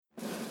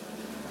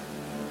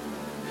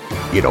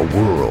In a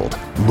world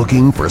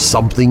looking for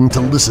something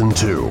to listen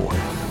to,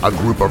 a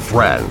group of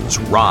friends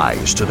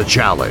rise to the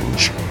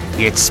challenge.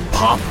 It's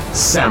Pop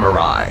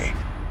Samurai.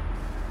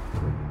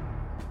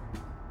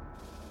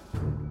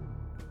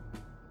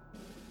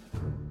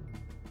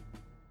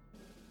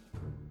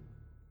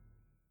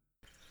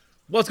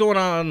 What's going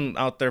on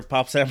out there,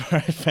 Pop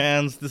Samurai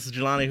fans? This is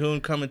Jelani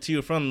Hoon coming to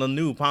you from the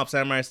new Pop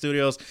Samurai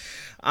Studios.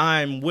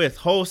 I'm with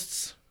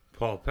hosts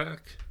Paul Peck,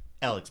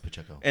 Alex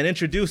Pacheco, and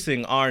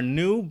introducing our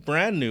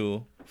brand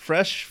new,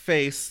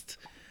 fresh-faced,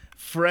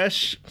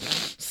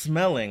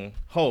 fresh-smelling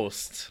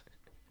host,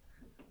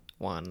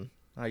 Juan.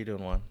 How you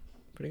doing, Juan?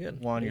 Pretty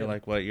good. Juan, you're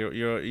like what?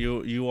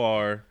 You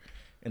are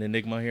an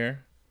enigma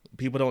here.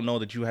 People don't know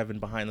that you have been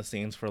behind the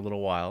scenes for a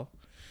little while.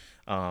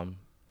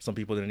 Some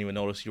people didn't even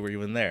notice you were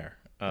even there.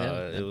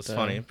 It was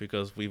funny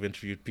because we've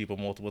interviewed people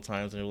multiple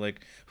times and they're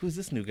like, who's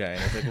this new guy?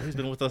 And it's like, well, he's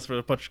been with us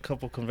for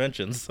couple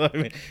conventions. So, I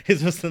mean,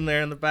 he's just in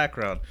there in the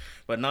background.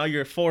 But now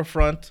you're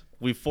forefront.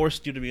 We've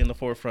forced you to be in the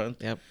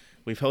forefront. Yep.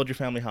 We've held your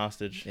family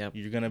hostage. Yep.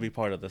 You're going to be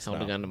part of this Held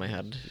now. a gun to my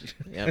head.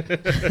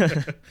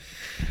 Yep.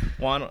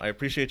 Juan, I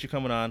appreciate you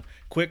coming on.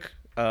 Quick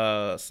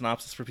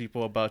synopsis for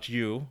people about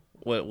you.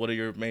 What are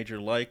your major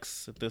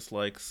likes,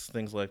 dislikes,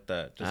 things like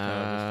that?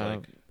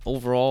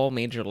 Overall,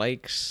 major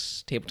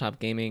likes, tabletop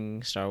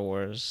gaming, Star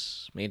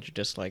Wars. Major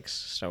dislikes,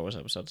 Star Wars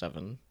Episode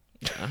 7.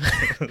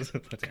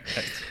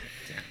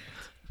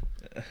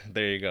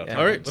 There you go. Yeah,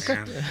 all right. Okay.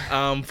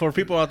 For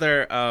people out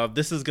there,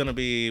 this is going to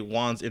be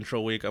Juan's intro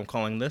week. I'm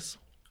calling this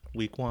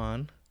Week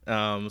Juan.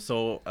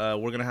 So we're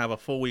going to have a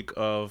full week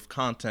of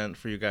content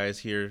for you guys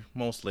here,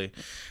 mostly.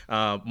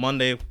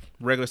 Monday,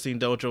 regular scene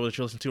dojo that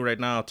you listen to right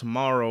now.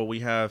 Tomorrow, we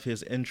have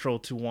his intro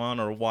to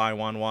Juan, or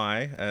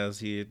why, as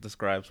he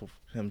describes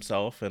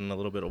himself, and a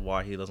little bit of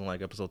why he doesn't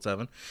like episode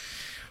 7.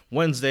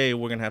 Wednesday,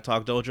 we're going to have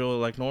Talk Dojo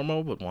like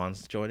normal, but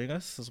Juan's joining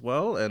us as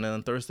well. And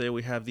then Thursday,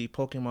 we have the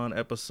Pokemon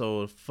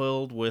episode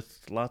filled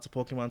with lots of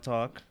Pokemon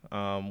talk.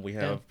 We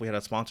had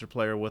a sponsored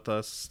player with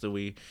us that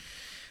we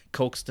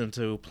coaxed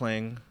into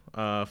playing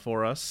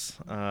for us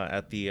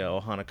at the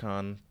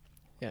OhanaCon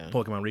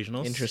Pokemon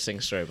Regionals. Interesting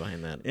story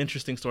behind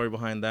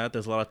that.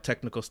 There's a lot of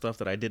technical stuff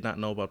that I did not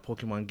know about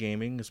Pokemon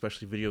gaming,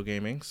 especially video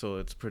gaming. So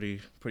it's pretty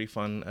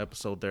fun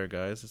episode there,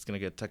 guys. It's gonna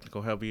get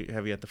technical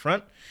heavy at the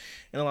front,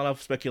 and a lot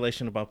of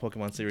speculation about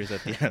Pokemon series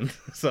at the end.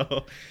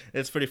 So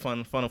it's pretty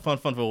fun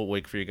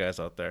week for you guys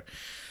out there.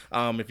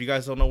 If you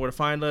guys don't know where to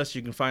find us,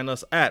 you can find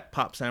us at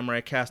Pop Samurai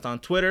Cast on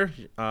Twitter,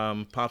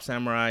 Pop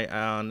Samurai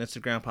on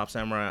Instagram, Pop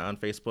Samurai on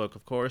Facebook,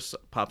 of course,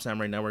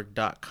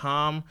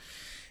 PopSamuraiNetwork.com.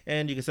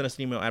 And you can send us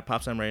an email at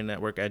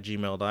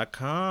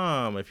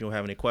popsamurainetwork@gmail.com. If you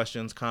have any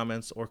questions,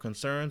 comments, or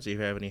concerns, if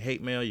you have any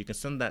hate mail, you can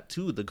send that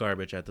to the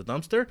garbage at the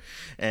dumpster,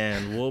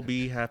 and we'll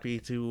be happy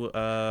to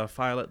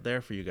file it there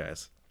for you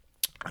guys.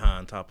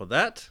 On top of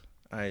that,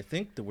 I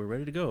think that we're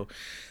ready to go.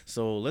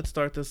 So let's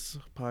start this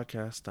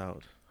podcast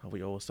out how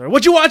we always start.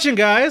 What you watching,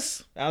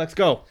 guys? Alex,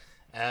 go.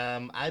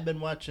 I've been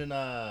watching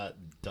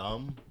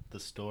Dumb, the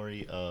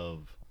story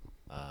of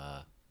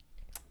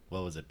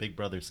what was it? Big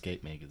Brother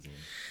Skate Magazine.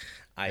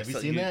 Have you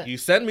seen that? You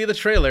sent me the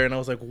trailer, and I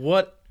was like,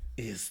 "What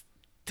is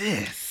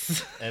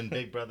this?" And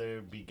Big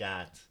Brother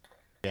begot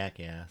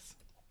Jackass,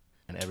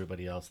 and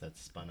everybody else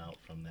that's spun out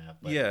from that.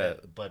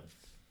 But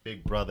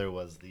Big Brother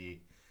was the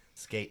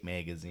skate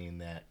magazine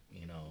that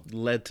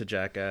led to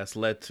Jackass,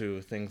 led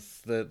to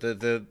things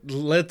that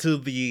led to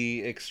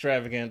the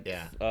extravagant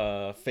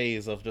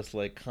phase of just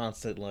like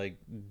constant like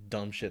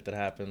dumb shit that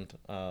happened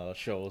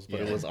shows, but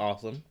it was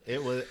awesome.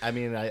 It was. I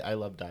mean, I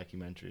love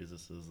documentaries.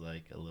 This was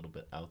like a little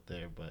bit out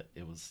there, but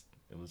it was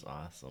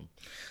awesome.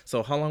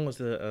 So how long was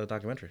the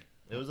documentary?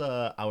 It was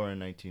an hour and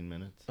 19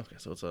 minutes. Okay,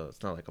 so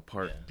it's not like a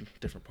part,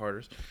 different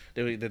parters.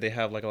 Did they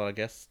have like a lot of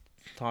guest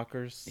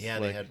talkers? Yeah,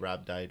 they had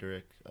Rob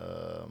Dyrdek,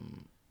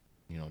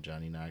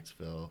 Johnny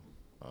Knoxville,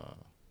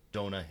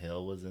 Jonah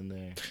Hill was in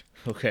there.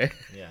 Okay.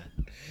 Yeah,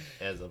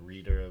 as a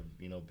reader of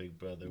Big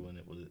Brother when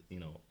it was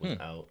was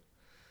out.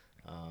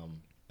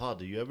 Paul,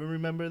 do you ever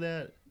remember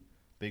that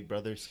Big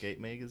Brother skate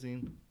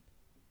magazine?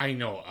 I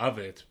know of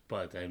it,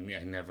 but I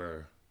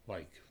never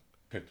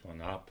picked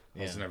one up.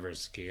 I was never a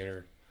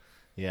skater.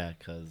 Yeah,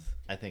 because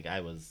I think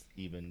I was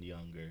even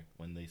younger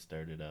when they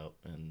started out,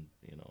 and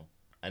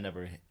I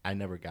never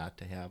got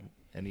to have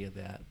any of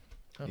that.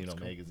 Cool.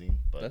 Magazine.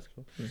 But that's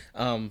cool.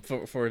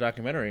 For a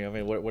documentary, I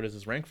mean, what does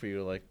this rank for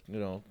you? Like,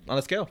 on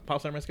a scale,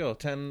 Pop Samurai scale,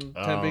 10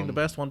 being the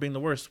best, 1 being the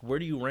worst. Where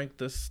do you rank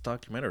this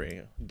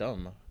documentary?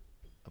 Dumb.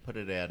 I put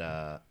it at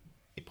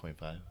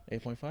 8.5.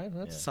 8.5?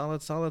 That's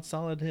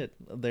solid hit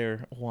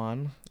there,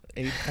 Juan.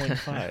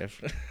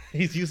 8.5.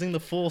 He's using the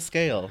full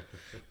scale,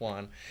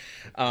 Juan.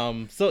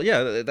 So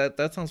yeah,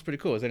 that sounds pretty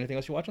cool. Is there anything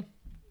else you're watching?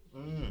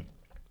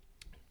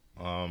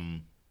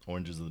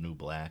 Orange is the New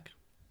Black.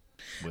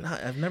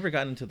 I've never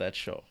gotten into that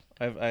show.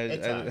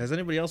 Has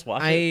anybody else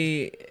watched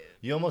it?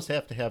 You almost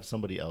have to have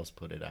somebody else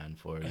put it on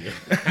for you.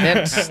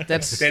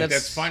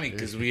 That's funny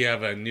because we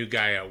have a new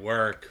guy at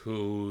work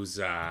who's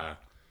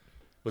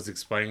was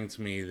explaining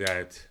to me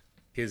that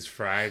his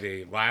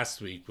Friday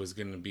last week was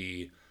going to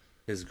be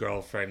his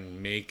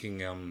girlfriend making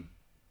him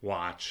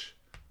watch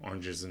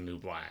Orange is the New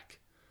Black.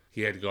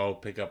 He had to go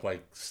pick up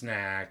like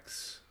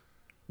snacks.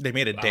 They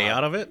made a day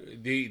out of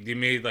it. They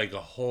made like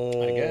a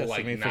whole I guess. like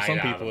I mean, for night some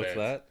out people, of it's it.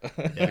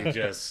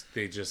 that.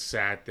 They just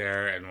sat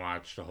there and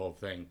watched the whole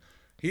thing.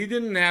 He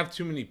didn't have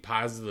too many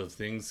positive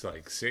things to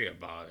like say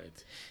about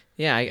it.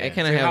 Yeah, I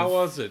kind of Say, have. how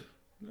was it?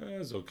 It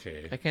was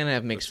okay. I kind of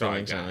have mixed That's all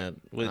I feelings on got.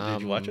 it.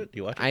 Did you watch it?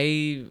 You watch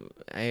it?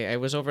 I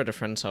was over at a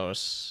friend's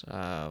house,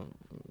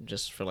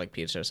 just for like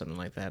pizza or something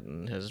like that,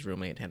 and his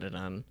roommate had it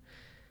on,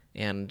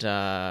 and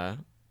I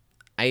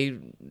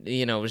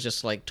was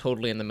just like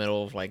totally in the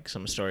middle of like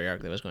some story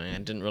arc that was going on. I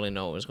didn't really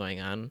know what was going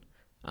on.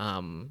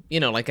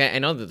 Like I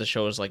know that the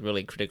show is like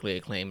really critically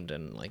acclaimed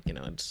and like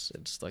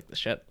it's like the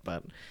shit,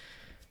 but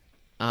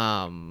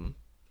I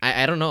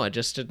don't know. It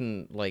just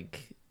didn't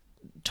like.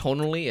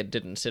 Tonally it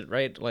didn't sit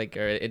right, like,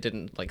 or it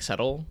didn't like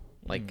settle.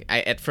 Like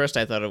at first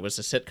I thought it was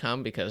a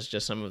sitcom because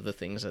just some of the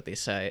things that they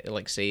say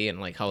and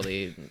like how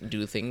they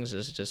do things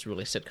is just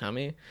really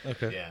sitcom-y.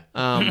 Okay.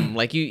 Yeah.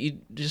 Like you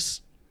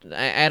just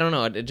I don't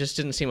know, it just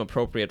didn't seem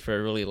appropriate for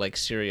a really like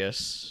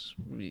serious,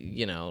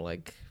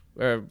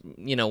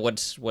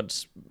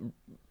 what's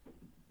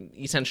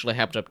essentially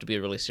happened up to be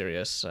a really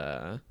serious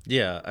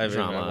Yeah, I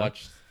drama.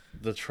 watched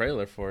the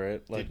trailer for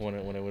it, like when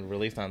it was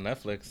released on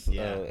Netflix,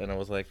 Yeah. and I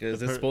was like, "Is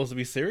this supposed to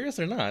be serious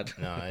or not?"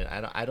 No,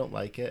 I don't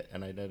like it,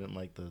 and I didn't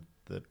like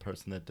the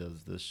person that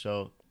does this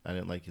show. I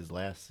didn't like his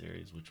last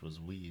series, which was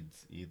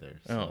Weeds, either.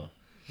 So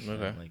I okay.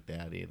 didn't like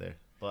that either.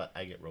 But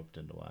I get roped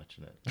into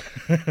watching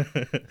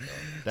it.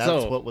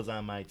 That's what was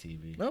on my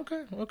TV.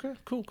 Okay,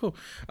 cool.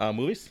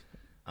 Movies?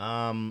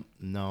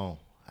 No,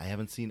 I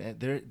haven't seen it.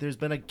 There's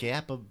been a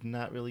gap of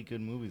not really good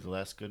movies. The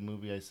last good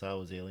movie I saw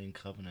was Alien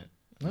Covenant.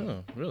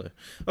 Oh, really?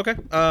 Okay.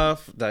 I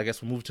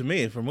guess we'll move to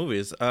me for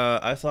movies.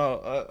 I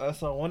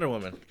saw Wonder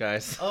Woman,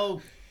 guys.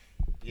 Oh,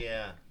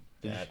 yeah.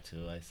 That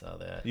too, I saw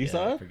that. You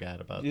saw it? I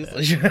forgot about You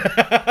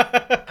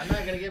that. I'm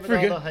not gonna give it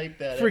all the hype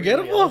that everybody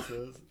Forgettable. else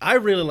is. I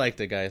really liked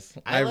it, guys.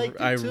 I liked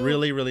it, too.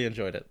 really, really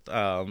enjoyed it.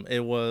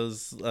 It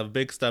was a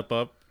big step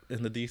up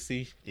in the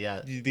DC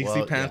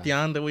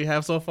pantheon that we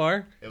have so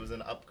far. It was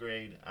an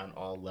upgrade on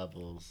all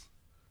levels.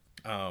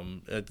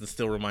 It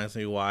still reminds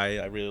me why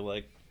I really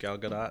like Gal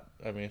Gadot.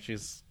 I mean,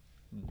 she's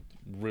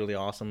really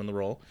awesome in the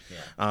role.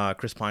 Yeah.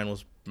 Chris Pine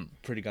was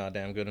pretty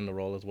goddamn good in the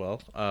role as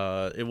well.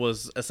 It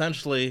was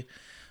essentially,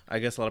 I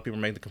guess a lot of people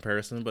make the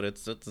comparison, but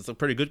it's a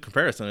pretty good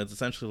comparison. It's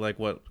essentially like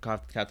what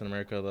Captain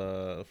America: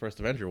 The First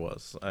Avenger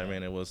was. I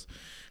mean, it was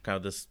kind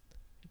of this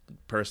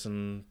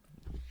person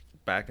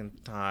back in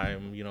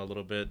time, a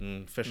little bit,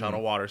 and fish out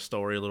of water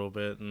story a little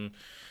bit, and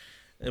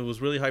it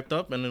was really hyped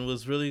up, and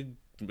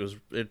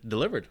it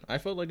delivered. I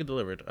felt like it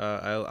delivered.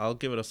 I'll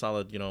give it a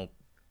solid,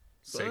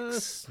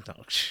 6. No,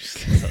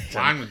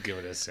 Juan would give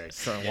it a 6.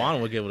 so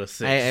Juan would give it a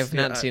 6. I have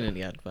not seen it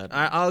yet, but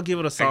I'll give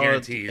it a I solid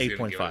guarantee he's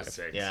gonna give it a 8.5.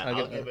 6. Yeah, I'll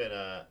I'll give-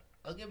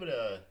 give it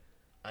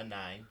a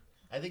 9.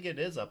 I think it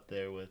is up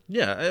there with.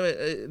 Yeah,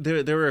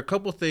 there were a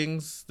couple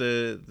things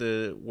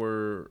that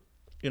were,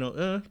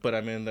 but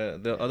I mean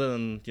the other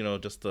than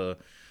just the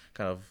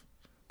kind of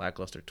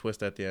lackluster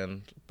twist at the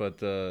end, but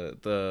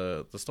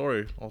the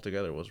story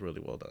altogether was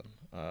really well done.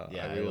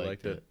 Yeah, I really I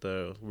liked liked it.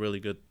 The really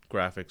good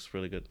graphics,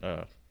 really good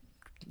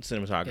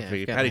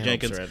cinematography. I've got Patty my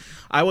hopes Jenkins. red.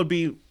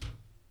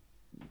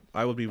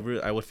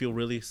 I would feel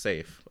really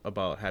safe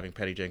about having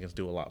Patty Jenkins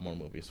do a lot more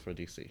movies for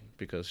DC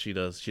because she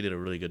did a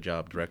really good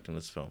job directing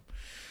this film.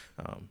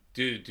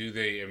 Do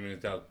they? I mean,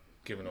 without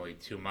giving away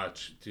too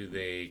much, do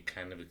they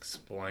kind of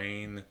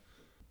explain?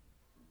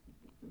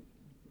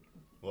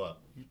 What?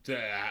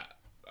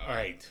 All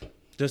right.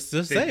 Just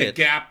The say it.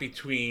 gap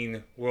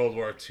between World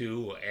War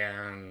II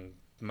and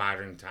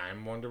modern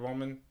time Wonder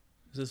Woman.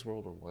 Is this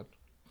World War One?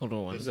 hold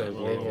on one Is that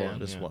second. World War Yeah.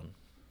 This one.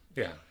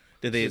 Yeah.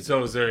 Did they?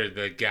 So is there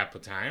the gap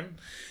of time?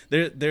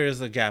 There is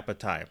a gap of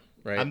time,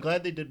 right? I'm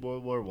glad they did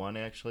World War One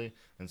actually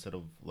instead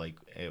of like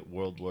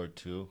World War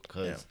II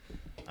because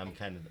I'm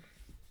kind of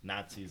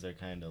Nazis are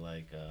kind of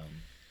like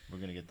we're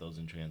gonna get those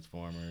in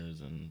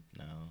Transformers and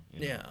now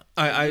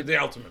The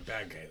ultimate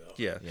bad guy though.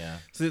 yeah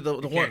See the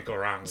You one. can't go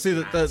wrong. With See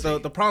Nazi.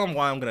 the problem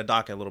why I'm gonna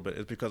dock it a little bit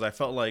is because I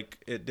felt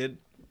like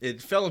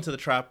it fell into the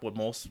trap what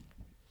most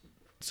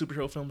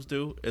superhero films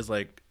do is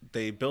like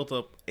they built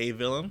up a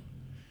villain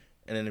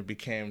and then it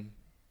became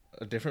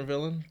a different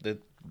villain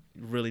that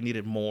really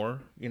needed more.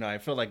 I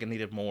feel like it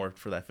needed more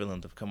for that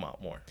villain to come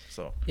out more.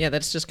 So Yeah,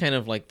 that's just kind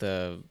of like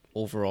the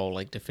overall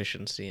like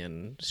deficiency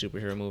in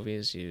superhero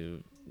movies.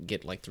 You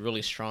get like the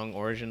really strong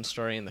origin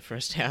story in the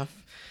first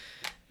half,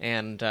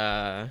 and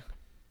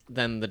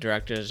then the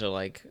directors are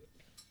like,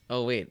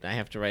 "Oh wait, I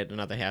have to write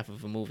another half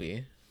of a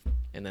movie,"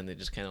 and then they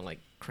just kind of like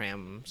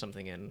cram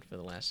something in for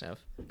the last half.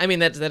 I mean,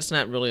 that's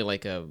not really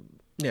like a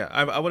yeah,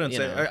 I wouldn't You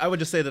say. know. I would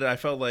just say that I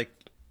felt like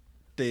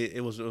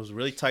it was a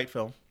really tight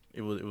film.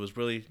 It was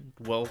really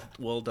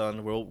well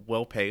done,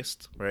 well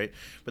paced, right?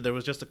 But there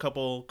was just a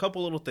couple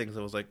little things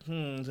that was like,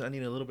 I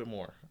need a little bit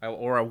more,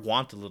 or I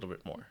want a little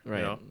bit more. Right,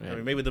 You know? right. I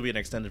mean, maybe there'll be an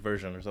extended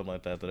version or something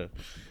like that that'll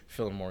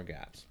fill in more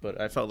gaps. But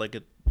I felt like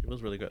it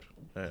was really good.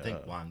 I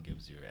think Juan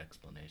gives your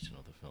explanation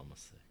of the film a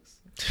 6.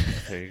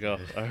 There you go.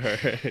 All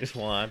right,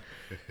 Juan.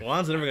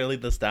 Juan's never gonna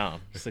lead this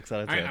down. 6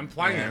 out of 10. I'm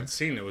planning on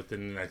seeing it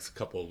within the next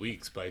couple of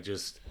weeks, but I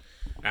just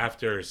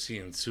after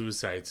seeing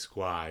Suicide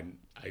Squad,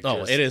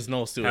 It is no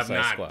have Suicide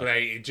not. Squad. But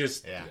it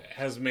just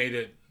has made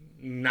it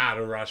not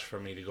a rush for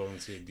me to go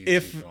and see a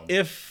DC film.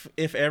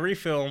 If every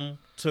film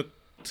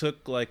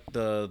took like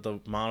the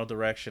amount of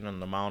direction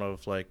and the amount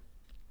of like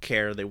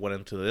care they went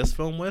into this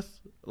film with,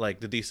 like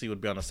the DC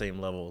would be on the same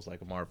level as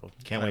like a Marvel.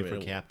 Can't I wait mean,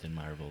 for Captain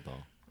Marvel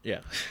though.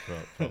 Yeah.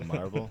 From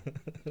Marvel,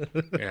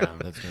 Yeah,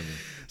 that's gonna be.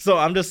 So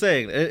I'm just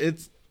saying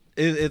it's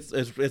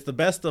the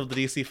best of the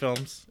DC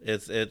films.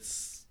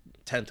 It's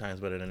 10 times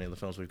better than any of the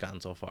films we've gotten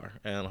so far.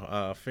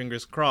 And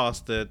fingers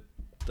crossed that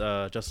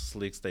Justice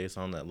League stays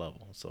on that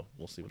level. So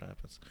we'll see what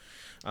happens.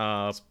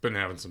 been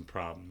having some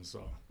problems.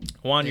 So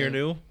Juan, you're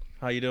new.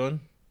 How you doing?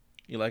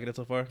 You liking it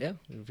so far? Yeah.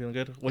 You feeling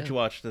good? What Yeah. you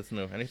watched that's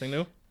new? Anything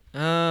new?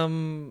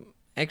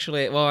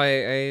 Actually, well,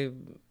 I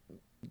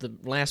the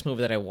last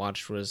movie that I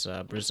watched was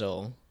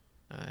Brazil.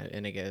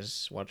 And you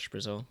guys watched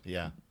Brazil?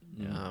 Yeah.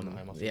 I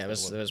must Yeah, have it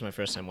said was my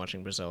first time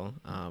watching Brazil.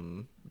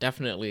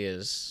 Definitely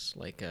is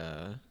like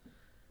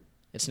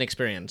it's an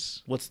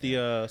experience. What's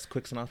the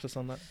quick synopsis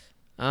on that?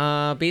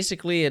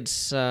 Basically,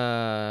 it's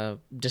a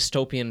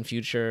dystopian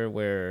future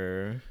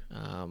where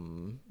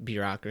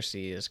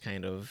bureaucracy is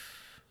kind of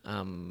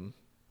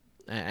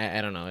I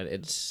don't know.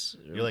 It's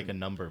You're like a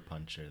number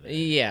puncher there.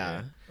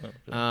 yeah.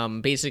 Oh,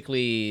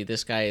 Basically,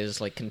 this guy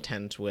is like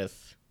content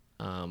with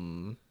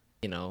being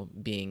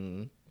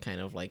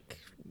kind of like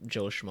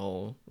Joe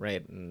Schmo,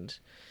 right? And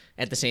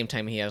at the same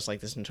time, he has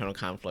like this internal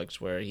conflict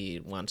where he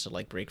wants to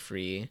like break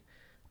free.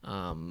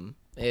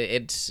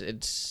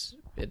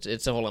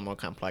 It's a whole lot more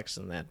complex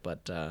than that,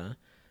 but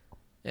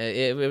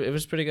it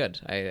was pretty good.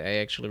 I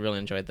actually really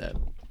enjoyed that.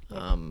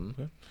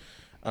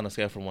 On a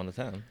scale from 1 to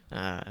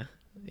 10.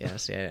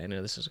 Yes, yeah, I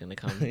knew this was gonna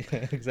come.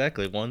 Yeah,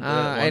 exactly. One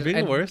I'd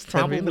being the worst.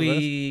 10 being the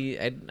best.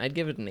 Probably I'd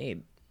give it an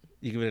 8.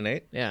 You give it an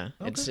 8. Yeah,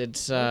 Okay.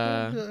 it's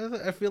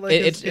I feel like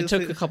it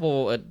took a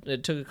couple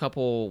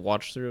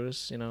watch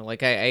throughs.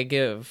 Like I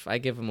give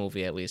a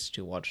movie at least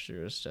 2 watch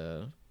throughs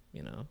to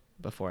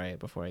before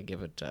I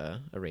give it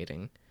a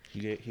rating. He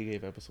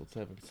gave episode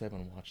 7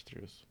 watch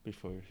throughs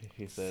before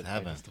he said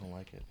 7. I just don't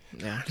like it.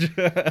 Yeah.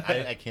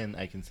 I can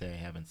say I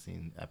haven't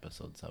seen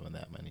episode 7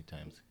 that many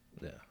times.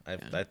 Yeah,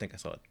 I think I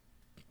saw it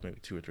maybe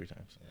 2 or 3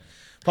 times.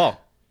 Paul,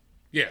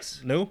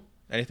 yes, new?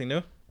 Anything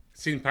new?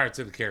 seen Pirates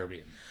of the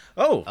Caribbean.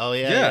 Oh,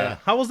 yeah.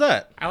 How was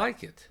that? I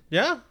like it.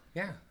 Yeah.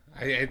 Yeah,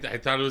 I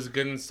thought it was a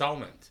good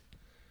installment.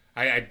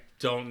 I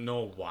don't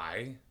know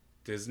why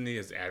Disney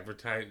was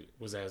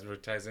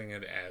advertising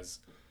it as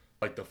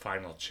like the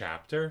final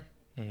chapter.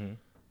 Mm-hmm.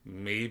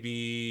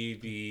 Maybe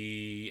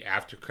the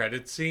after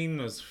credit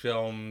scene was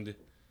filmed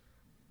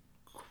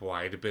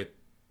quite a bit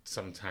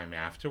sometime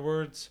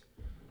afterwards,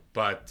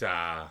 but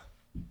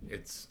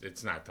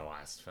it's not the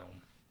last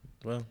film.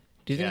 Well,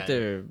 Do you think Yeah.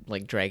 they're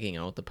like dragging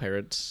out the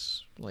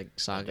Pirates like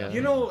saga?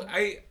 You know,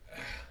 It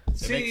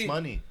makes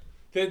money.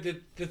 The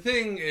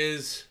thing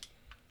is,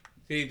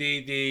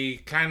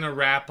 they kind of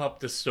wrap up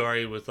the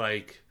story with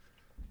like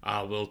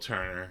Will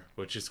Turner,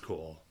 which is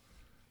cool,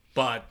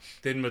 but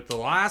then with the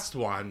last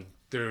one,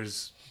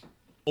 there's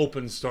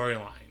open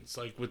storylines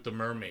like with the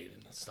mermaid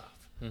and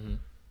stuff. Mm-hmm.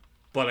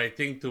 But I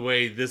think the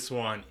way this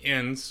one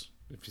ends,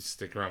 if you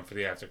stick around for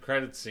the after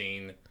credit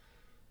scene,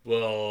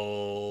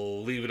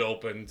 will leave it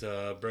open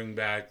to bring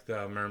back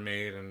the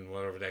mermaid and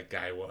whatever that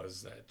guy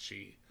was that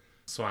she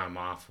swam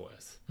off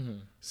with. Mm-hmm.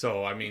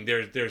 So I mean,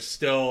 there's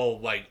still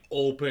like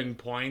open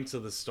points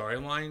of the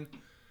storyline.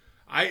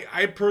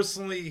 I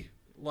personally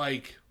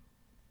like,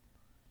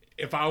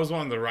 if I was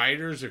one of the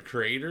writers or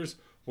creators,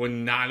 would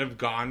not have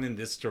gone in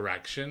this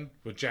direction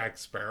with Jack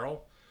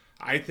Sparrow.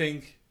 I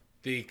think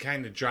they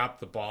kind of dropped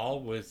the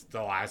ball with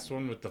the last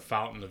one with the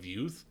Fountain of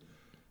Youth.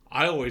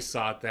 I always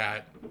thought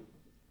that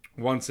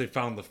once they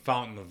found the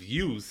Fountain of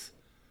Youth,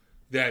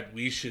 that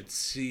we should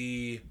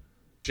see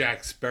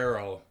Jack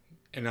Sparrow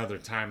in other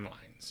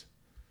timelines.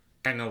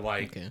 Kind of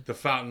like the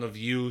Fountain of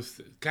Youth,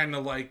 kind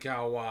of like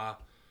how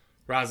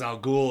Ra's al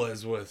Ghul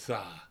is with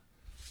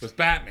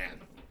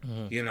Batman.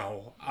 Mm-hmm. You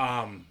know,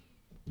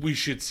 we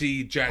should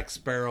see Jack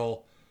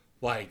Sparrow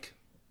like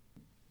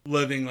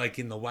living like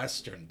in the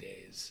Western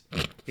days.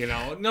 You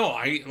know, no,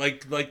 I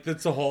like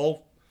that's a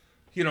whole,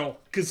 you know,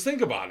 because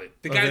think about it.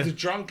 The guy's a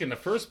drunk in the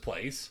first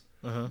place,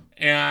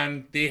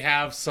 and they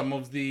have some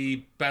of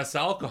the best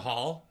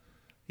alcohol,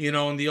 you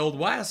know, in the Old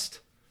West.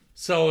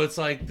 So it's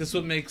like this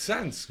would make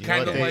sense.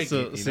 Kind of like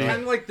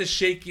the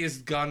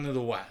shakiest gun of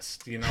the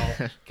West, you know.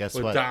 Guess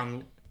with what?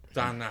 Don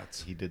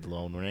Knotts. He did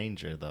Lone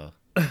Ranger though,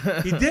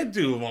 He did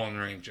do Lone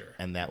Ranger.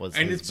 and that was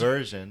And his it's-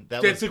 version.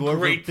 That that's was a Gore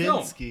great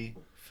film. Verbinski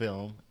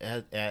film.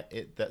 At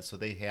it, so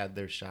they had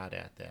their shot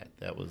at that.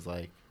 That was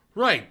like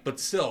Right, but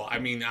still, I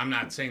mean, I'm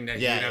not saying that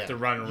Yeah, you'd have yeah. to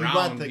run You around,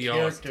 want the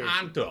as characters-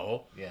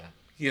 Tonto,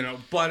 Yeah.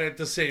 but at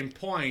the same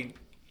point,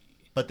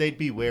 But they'd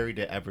be wary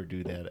to ever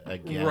do that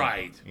again.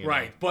 right, you know?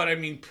 right. But I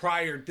mean,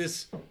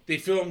 they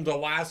filmed the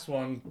last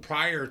one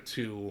prior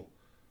to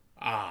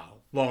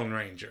Lone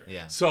Ranger.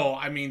 Yeah. So,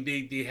 I mean,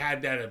 they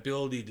had that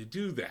ability to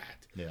do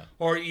that. Yeah.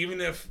 Or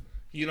even if,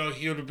 he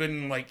would have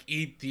been like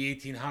the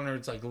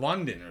 1800s, like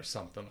London or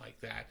something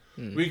like that.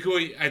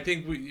 I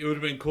think it would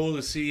have been cool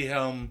to see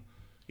him,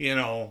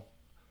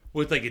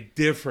 with like a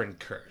different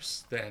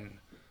curse than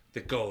the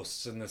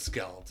ghosts and the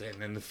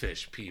skeleton and the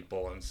fish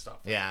people and stuff.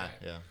 Yeah, like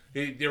that.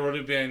 yeah. There would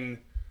have been,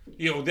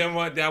 then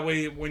what? That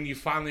way, when you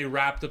finally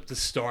wrapped up the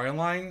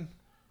storyline,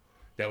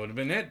 that would have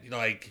been it.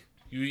 Like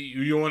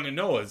you want to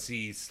know, is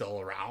he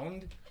still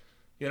around?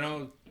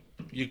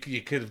 You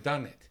could have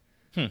done it.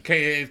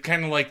 Okay, it's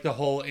kind of like the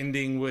whole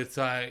ending with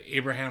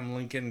Abraham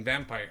Lincoln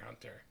Vampire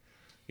Hunter.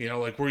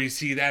 Like where you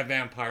see that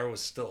vampire was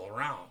still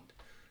around.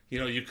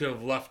 You could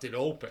have left it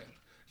open.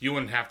 You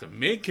wouldn't have to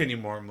make any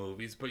more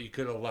movies, but you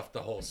could have left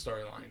the whole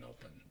storyline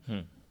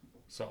open.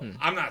 So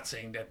I'm not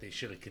saying that they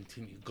should have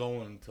continued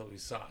going until we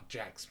saw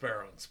Jack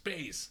Sparrow in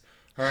space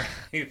or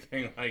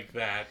anything like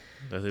that.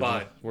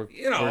 But worked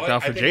I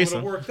out for think Jason.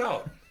 it would have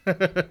worked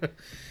out.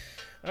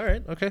 All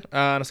right, okay.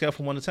 On a scale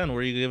from 1 to 10, what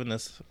are you giving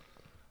this?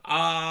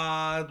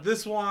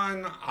 This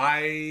one,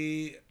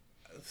 I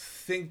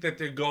think that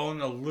they're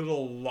going a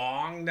little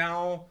long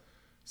now,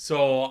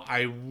 so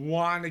I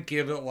want to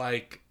give it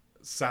like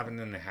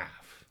 7.5.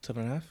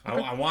 7.5.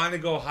 I want to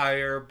go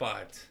higher,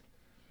 but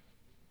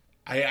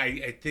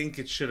I think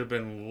it should have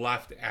been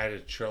left at a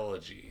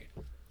trilogy.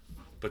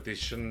 But they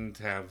shouldn't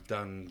have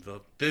done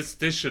this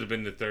should have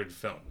been the third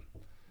film.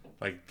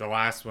 Like the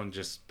last one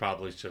just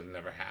probably should have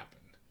never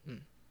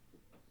happened.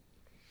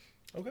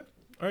 Okay.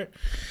 All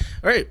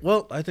right.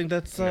 Well, I think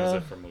that's And that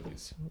was it for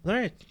movies. all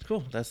right.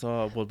 Cool. That's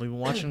what we've been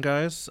watching,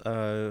 guys.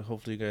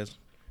 Hopefully, you guys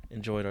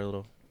enjoyed our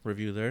little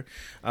review there.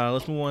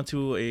 Let's move on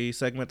to a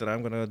segment that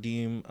I'm gonna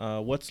deem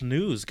what's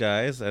news,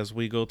 guys. As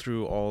we go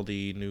through all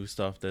the new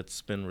stuff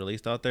that's been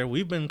released out there,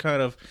 we've been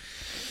kind of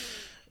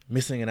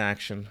missing in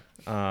action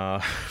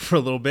for a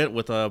little bit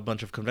with a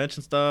bunch of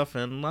convention stuff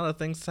and a lot of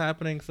things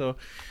happening. So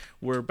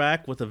we're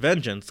back with a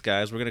vengeance,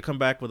 guys. We're going to come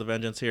back with a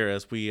vengeance here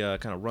as we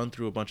kind of run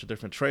through a bunch of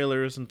different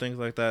trailers and things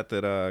like that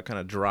kind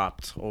of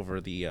dropped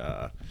over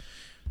the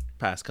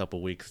past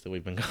couple weeks that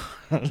we've been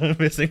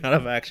missing out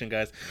of action,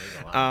 guys.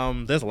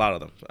 There's a lot of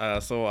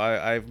them. So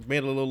I've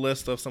made a little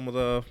list of some of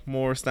the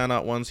more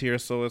standout ones here.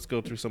 So let's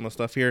go through some of the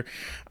stuff here.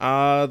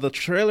 The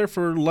trailer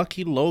for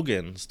Lucky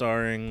Logan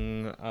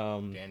starring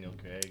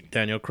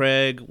Daniel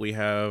Craig. We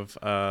have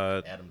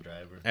Adam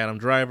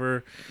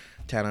Driver.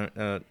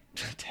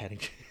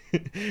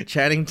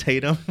 Channing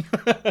Tatum.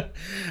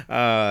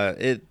 How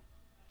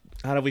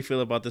do we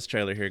feel about this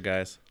trailer here,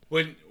 guys?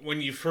 When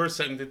you first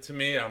sent it to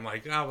me, I'm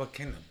like, what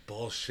kind of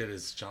bullshit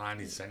is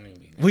Johnny sending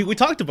me? We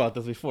talked about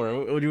this before.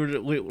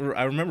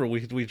 I remember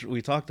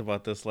we talked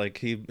about this, like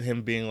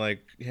him being like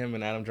him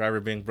and Adam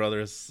Driver being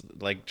brothers,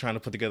 like trying to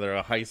put together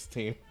a heist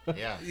team.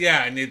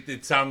 Yeah, and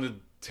it sounded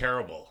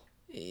terrible.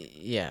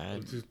 Yeah.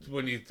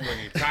 When you're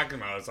talking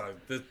about it, it's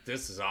like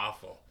this is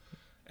awful.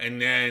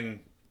 And then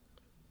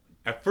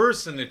at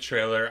first in the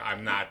trailer,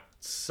 I'm not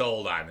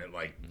sold on it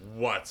like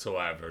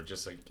whatsoever.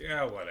 Just like,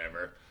 yeah,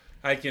 whatever.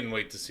 I can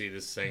wait to see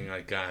this thing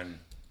like on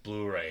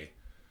Blu-ray.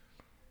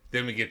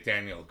 Then we get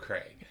Daniel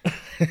Craig.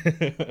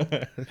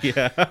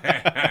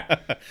 Yeah.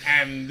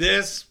 And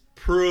this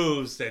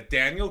proves that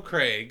Daniel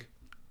Craig,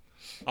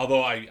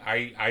 although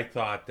I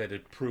thought that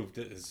it proved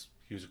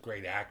he was a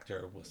great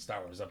actor with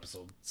Star Wars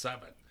Episode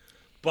 7.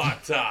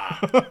 But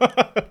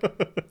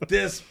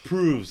this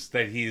proves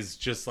that he's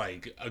just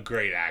like a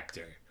great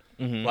actor.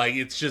 Mm-hmm. Like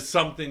it's just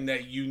something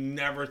that you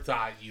never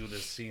thought you'd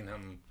have seen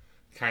him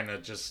kind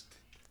of just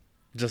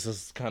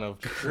this kind of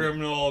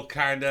criminal,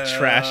 kind of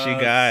trashy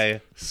guy,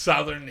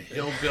 Southern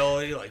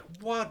hillbilly. Like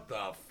what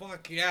the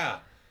fuck? Yeah,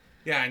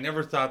 I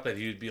never thought that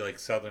he would be like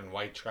Southern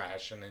white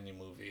trash in any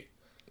movie.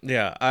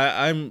 Yeah,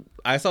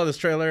 I saw this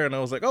trailer and I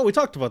was like, oh, we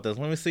talked about this.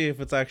 Let me see if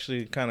it's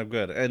actually kind of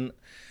good. And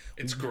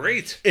it's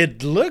great.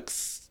 It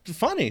looks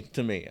funny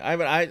to me. I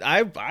mean,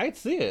 I'd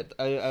see it.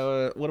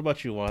 What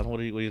about you, Juan? What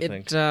do you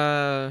think?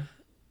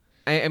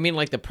 I mean,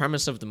 like the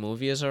premise of the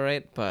movie is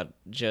alright, but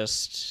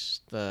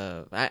just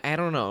I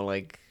don't know,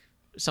 like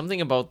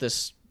something about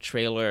this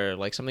trailer,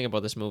 like something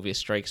about this movie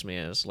strikes me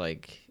as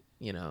like,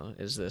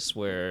 is this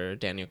where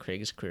Daniel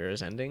Craig's career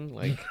is ending?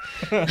 Like,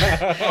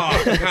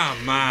 oh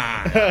come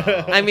on!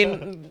 I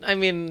mean,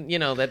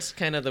 that's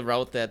kind of the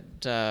route that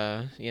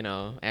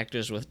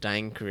actors with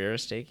dying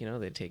careers take.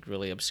 They take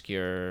really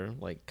obscure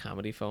like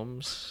comedy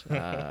films.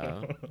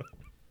 Like,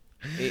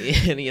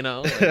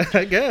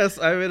 I guess.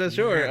 I mean,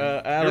 sure.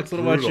 Alex,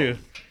 what about you?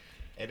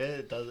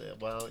 It does it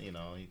well.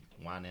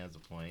 Juan has a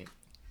point.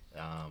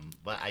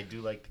 But I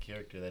do like the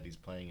character that he's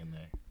playing in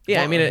there.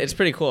 Yeah, I mean it's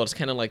pretty cool. It's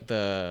kind of like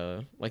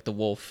the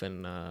wolf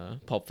in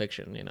Pulp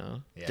Fiction, you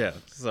know. Yeah.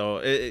 So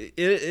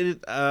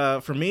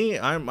for me,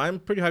 I'm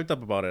pretty hyped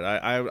up about it.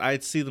 I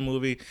see the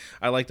movie.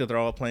 I like that they're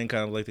all playing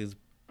kind of like these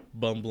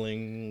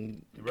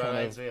bumbling.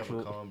 Reminds me of a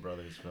Coen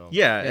Brothers film.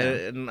 Yeah,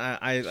 and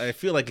I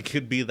feel like it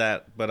could be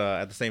that, but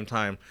at the same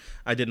time,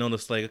 I did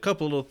notice like a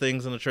couple little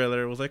things in the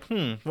trailer. It was like,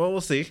 well,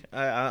 we'll see.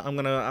 I'm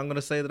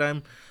gonna say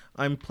that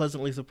I'm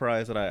pleasantly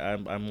surprised that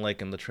I'm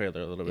liking the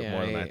trailer a little bit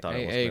more than I thought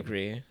it was. I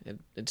agree.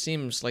 It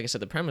seems, like I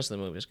said, the premise of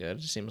the movie is good.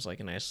 It seems like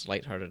a nice,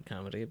 lighthearted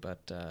comedy,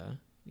 but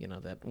you know,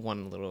 that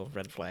one little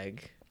red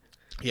flag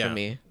for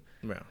me.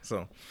 Yeah.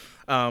 So,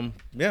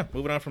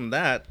 moving on from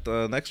that,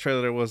 the next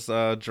trailer was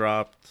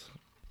dropped.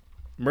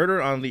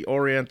 Murder on the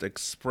Orient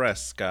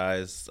Express,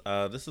 guys.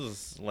 This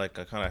is like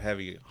a kind of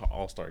heavy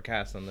all-star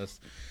cast in this.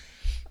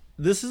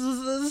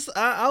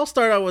 I'll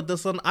start out with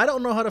this one. I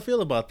don't know how to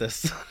feel about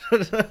this.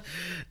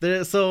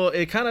 So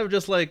it kind of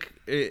just like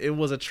it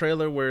was a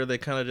trailer where they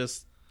kind of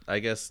just, I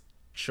guess,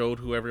 showed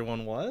who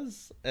everyone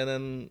was, and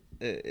then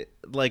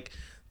like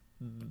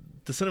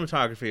the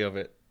cinematography of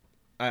it.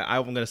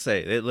 I'm gonna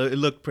say it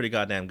looked pretty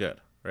goddamn good,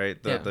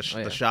 right?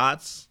 The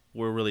shots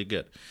were really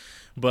good,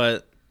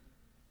 but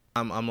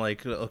I'm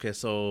like, okay,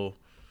 so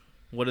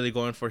what are they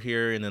going for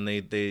here? And then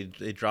they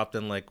dropped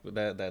in like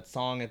that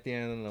song at the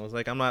end, and I was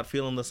like, I'm not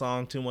feeling the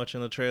song too much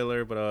in the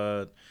trailer,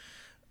 but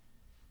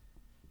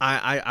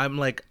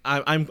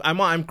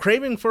I'm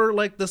craving for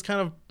like this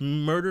kind of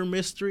murder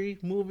mystery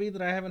movie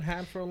that I haven't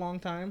had for a long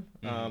time.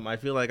 I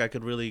feel like I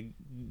could really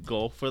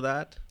go for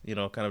that, you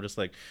know, kind of just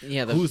like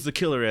who's the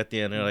killer at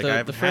the end. And,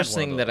 like, the first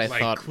thing that I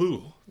thought,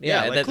 Clue.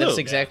 Yeah, like Clue. That's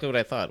exactly what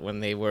I thought when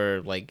they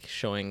were like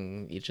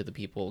showing each of the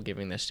people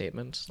giving their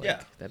statements.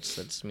 Like,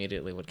 that's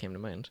immediately what came to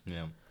mind.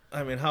 Yeah.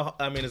 I mean,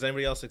 is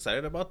anybody else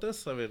excited about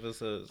this? I mean,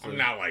 I'm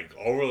not like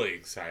overly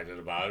excited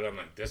about it. I'm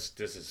like, this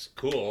is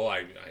cool.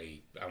 I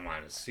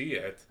want to see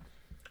it,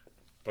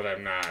 but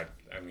I'm not.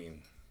 I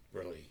mean,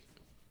 really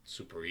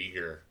super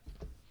eager.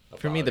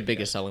 For me, the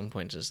biggest selling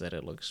point is that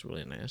it looks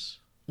really nice.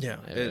 Yeah,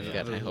 I've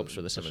got high hopes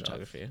for the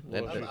cinematography.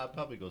 I'll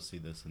probably go see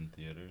this in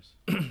theaters.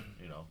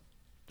 You know.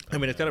 I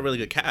mean, it's got a really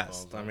good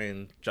cast. I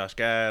mean, Josh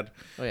Gad.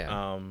 Oh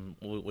yeah.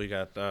 We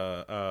got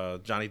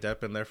Johnny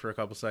Depp in there for a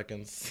couple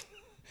seconds.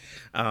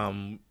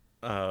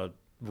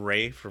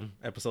 Ray from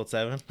episode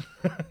 7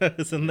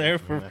 is in there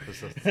for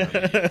episode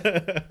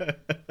 7.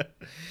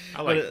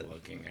 I like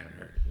looking at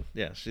her.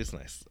 Yeah, she's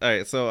nice. All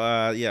right, so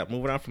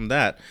moving on from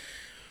that,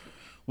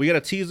 we got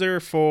a teaser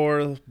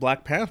for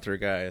Black Panther,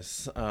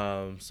 guys.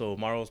 So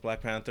Marvel's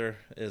Black Panther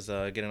is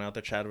getting out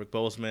there. Chadwick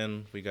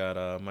Boseman. We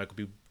got Michael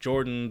B.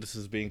 Jordan. This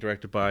is being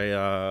directed by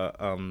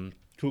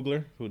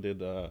Coogler, who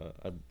did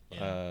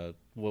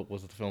what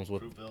was it, the films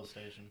with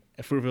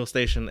Fruitvale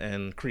Station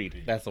and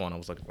Creed. That's the one I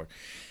was looking for.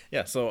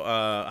 Yeah. So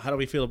how do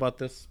we feel about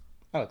this,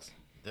 Alex?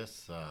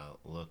 This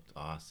looked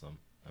awesome.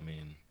 I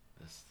mean,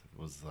 this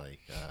was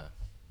like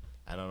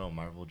I don't know.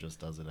 Marvel just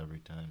does it every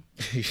time.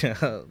 It's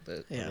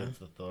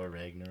the Thor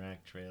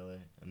Ragnarok trailer,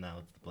 and now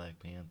it's the Black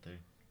Panther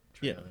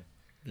trailer.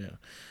 Yeah.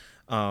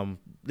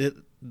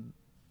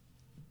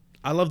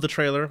 I love the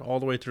trailer all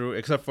the way through,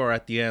 except for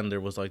at the end there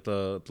was like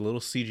the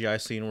little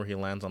CGI scene where he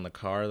lands on the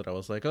car that I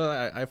was like,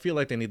 I feel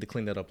like they need to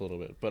clean that up a little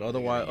bit. But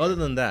other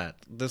than that,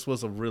 this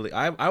was a really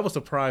I was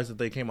surprised that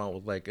they came out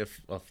with like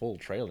a full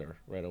trailer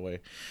right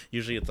away.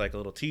 Usually it's like a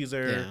little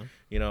teaser,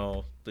 you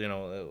know,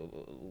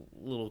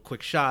 little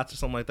quick shots or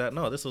something like that.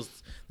 No,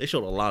 they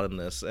showed a lot in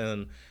this,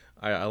 and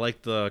I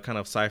like the kind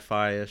of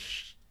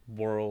sci-fi-ish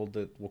world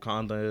that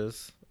Wakanda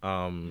is.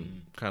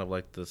 Kind of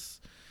like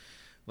this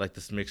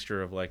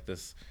mixture of like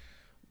this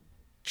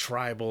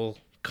tribal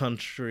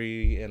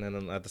country, and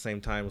then at the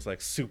same time it's like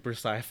super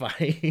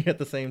sci-fi at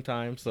the same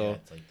time. So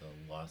it's like the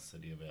lost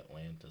city of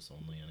Atlantis,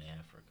 only in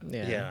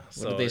Africa. Yeah.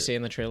 What did they say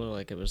in the trailer?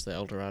 Like it was the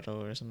El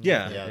Dorado or something?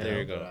 Yeah, there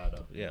you go.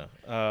 Yeah.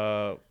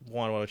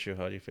 Juan, what about you?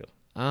 How do you feel?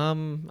 I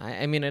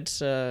mean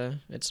it's a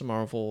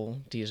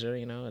Marvel teaser,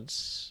 you know.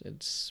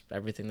 It's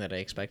everything that I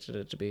expected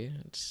it to be.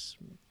 It's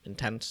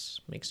intense,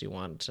 makes you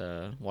want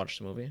to watch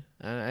the movie.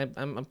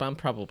 I'm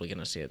probably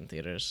gonna see it in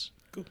theaters.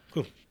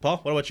 Cool. Paul,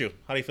 what about you?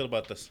 How do you feel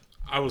about this?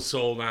 I was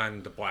sold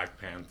on the Black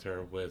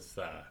Panther with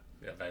the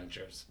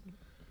Avengers.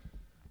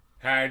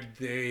 Had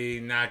they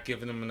not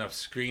given them enough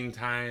screen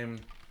time,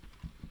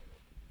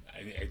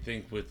 I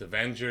think with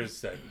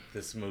Avengers that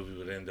this movie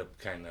would end up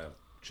kind of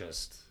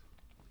just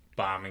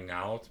bombing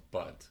out.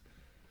 But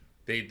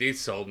they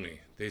sold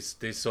me. They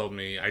sold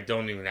me. I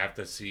don't even have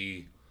to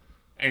see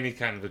any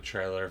kind of a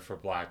trailer for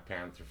Black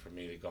Panther for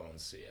me to go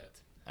and see it.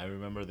 I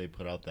remember they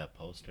put out that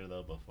poster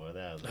though before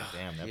that. I was like,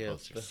 damn, that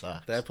poster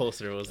sucks. That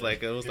poster was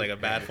like a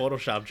bad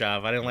Photoshop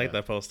job. I didn't like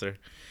that poster.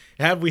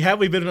 Had we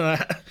been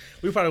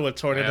we probably would have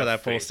torn into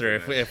that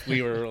poster if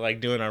we were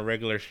like doing our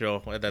regular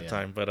show at that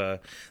time. But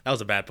that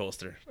was a bad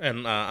poster,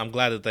 and I'm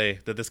glad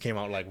that this came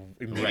out like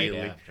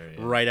immediately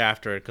right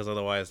after it, because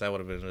otherwise that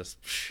would have been just.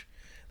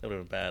 That would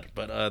have been bad.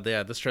 But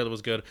this trailer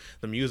was good.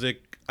 The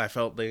music, I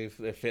felt they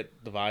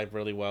fit the vibe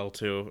really well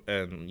too,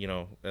 and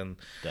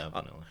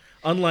Definitely.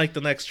 Unlike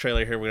the next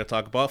trailer here, we're gonna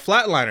talk about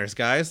Flatliners,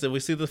 guys. Did we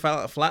see the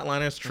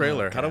Flatliners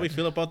trailer? How do we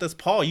feel about this,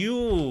 Paul?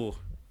 You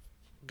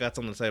got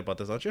something to say about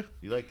this, don't you?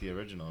 You like the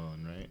original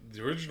one, right?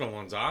 The original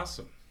one's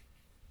awesome.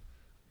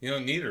 You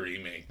don't need a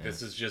remake. Yeah.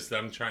 This is just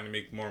them trying to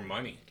make more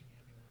money.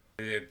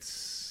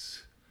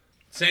 It's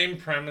same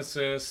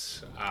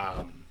premises.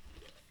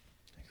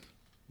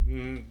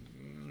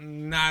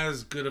 Not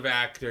as good of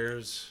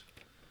actors.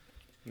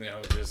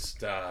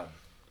 Just not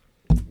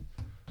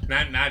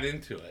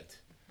into it.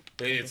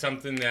 It's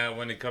something that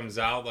when it comes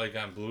out, like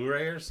on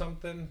Blu-ray or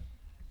something,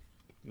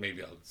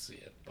 maybe I'll see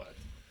it. But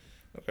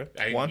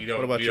okay, you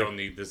don't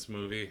need this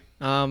movie.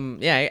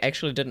 Yeah, I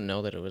actually didn't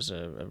know that it was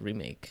a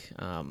remake.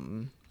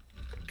 God,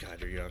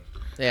 you're young.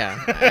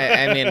 Yeah,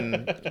 I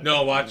mean,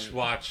 no,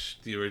 watch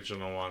the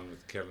original one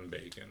with Kevin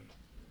Bacon.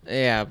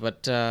 Yeah,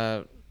 but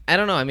I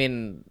don't know. I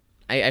mean,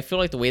 I feel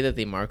like the way that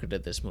they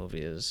marketed this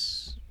movie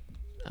is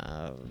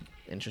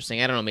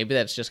interesting. I don't know. Maybe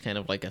that's just kind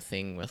of like a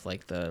thing with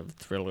like the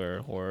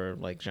thriller horror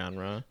like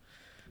genre,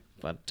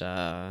 but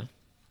I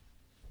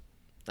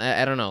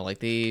don't know. Like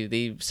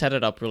they set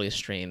it up really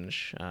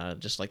strange.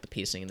 Just like the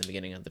pacing in the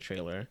beginning of the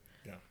trailer.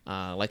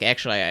 Yeah. Like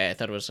actually, I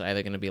thought it was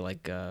either going to be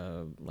like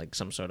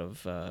some sort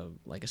of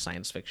like a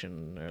science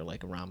fiction or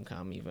like a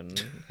rom-com even.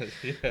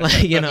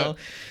 Like,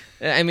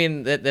 I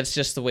mean that's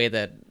just the way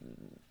that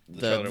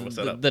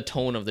the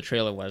tone of the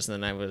trailer was.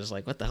 And then I was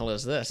like, what the hell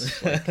is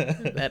this? Like,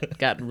 that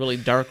got really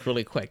dark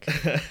really quick.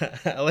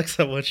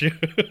 Alexa, what you?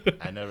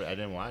 I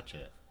didn't watch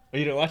it. Oh,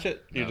 you didn't watch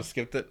it? No. You just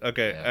skipped it?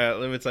 Okay. Yeah.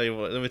 Let me tell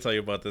you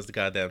about this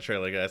goddamn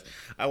trailer, guys.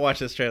 I watched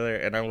this trailer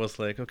and I was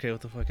like, okay,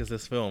 what the fuck is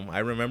this film? I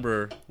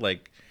remember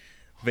like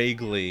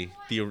vaguely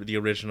the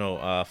original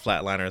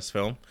Flatliners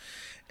film,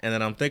 and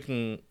then I'm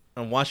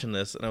watching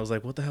this and I was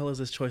like, what the hell is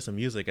this choice of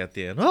music at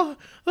the end? And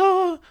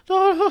I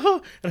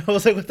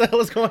was like, what the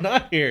hell is going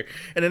on here?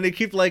 And then they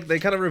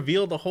kind of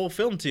reveal the whole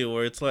film to you,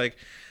 where it's like,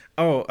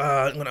 I'm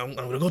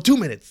gonna go 2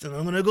 minutes, and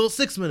I'm gonna go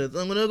 6 minutes,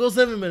 I'm gonna go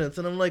 7 minutes,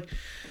 and I'm like,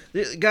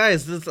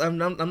 guys, I'm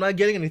not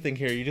getting anything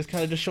here. You're just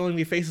kind of just showing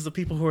me faces of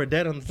people who are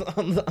dead on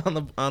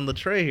the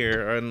tray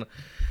here, and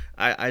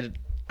I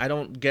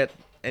don't get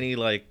any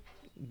like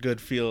good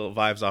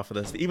vibes off of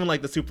this. Even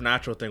like the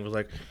supernatural thing was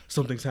like,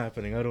 something's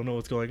happening, I don't know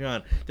what's going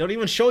on. They don't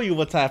even show you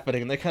what's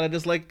happening. They kind of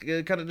just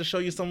show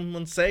you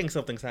someone saying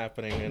something's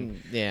happening, and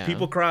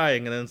people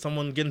crying, and then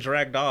someone getting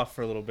dragged off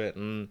for a little bit,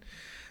 and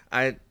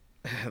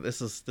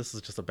this is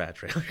just a bad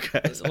trailer,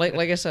 guys. like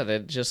I said,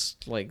 it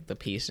just like the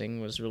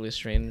pacing was really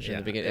strange in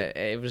the beginning.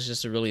 It was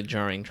just a really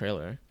jarring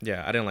trailer.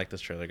 Yeah, I didn't like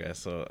this trailer, guys.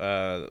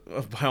 So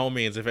by all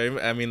means,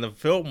 the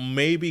film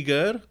may be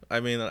good. I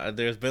mean,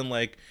 there's been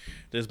like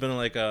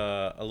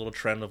a little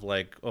trend of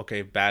like,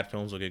 okay, bad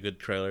films will get good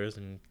trailers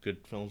and good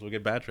films will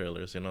get bad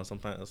trailers.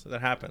 Sometimes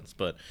that happens,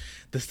 but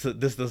this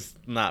does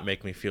not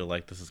make me feel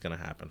like this is gonna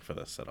happen for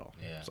this at all.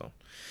 Yeah. So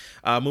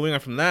moving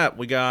on from that,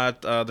 we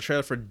got the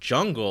trailer for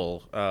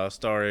Jungle,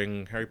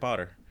 starring Harry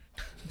Potter.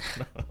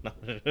 No.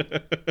 I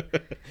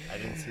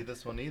didn't see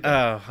this one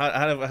either.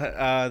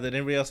 Did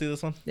anybody else see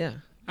this one? Yeah.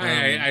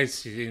 I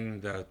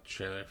seen the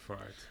trailer for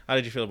it. How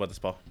did you feel about this,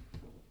 Paul?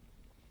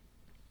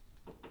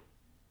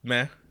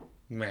 Meh.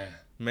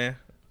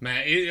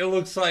 It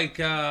looks like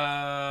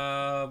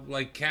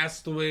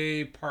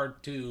Castaway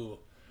Part 2,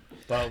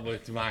 but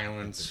with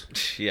violence.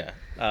 Yeah.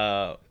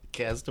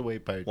 Castaway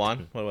Part 2.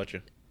 Juan, what about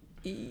you?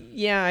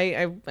 Yeah,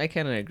 I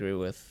kind of agree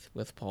with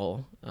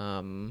Paul.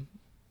 I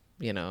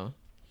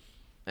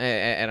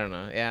don't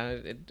know. Yeah,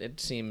 it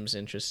seems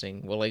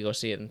interesting. Will I go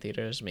see it in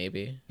theaters?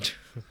 Maybe.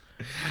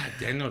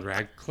 Daniel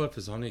Radcliffe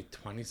is only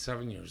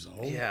 27 years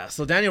old. Yeah,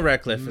 so Daniel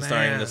Radcliffe is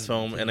starring in this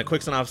film, and a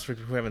quick synopsis for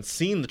people who haven't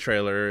seen the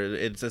trailer.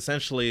 It's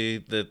essentially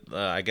that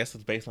I guess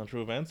it's based on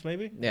true events,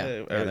 maybe? Yeah.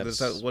 Is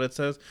that what it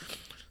says?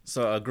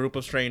 So a group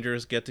of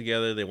strangers get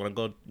together. They want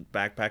to go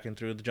backpacking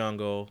through the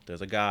jungle.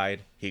 There's a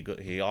guide.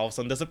 He all of a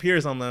sudden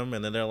disappears on them,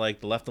 and then they're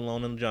like left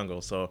alone in the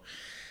jungle. So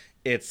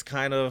it's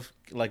kind of,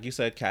 like you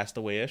said,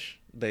 Castaway-ish.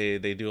 They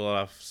do a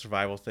lot of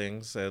survival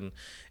things, and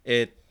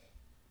it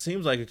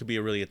seems like it could be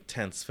a really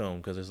intense film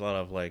because there's a lot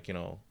of like,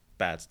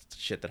 bad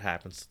shit that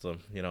happens to them,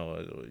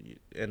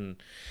 and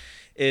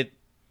it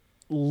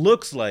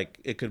looks like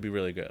it could be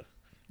really good.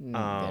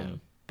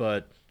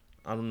 But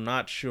I'm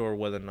not sure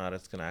whether or not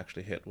it's gonna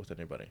actually hit with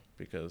anybody,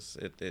 because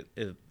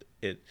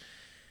it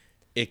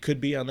could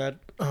be on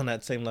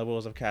that same level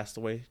as a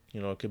Castaway.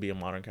 It could be a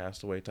modern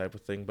Castaway type of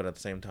thing, but at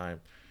the same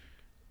time,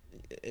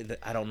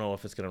 I don't know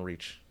if it's gonna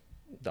reach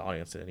the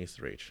audience that it needs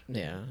to reach.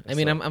 Yeah, I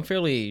mean, I'm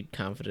fairly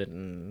confident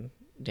in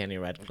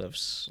Daniel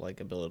Radcliffe's like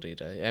ability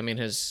to. I mean,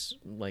 his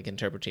like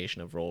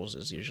interpretation of roles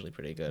is usually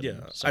pretty good.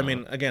 Yeah, so. I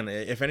mean, again,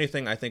 if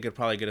anything, I think it'd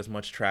probably get as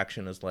much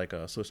traction as like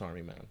a Swiss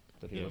Army Man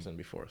that he was in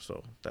before.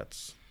 So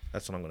that's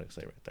what I'm going to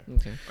say right there.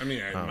 Okay. I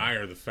mean, I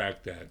admire the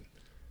fact that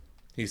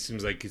he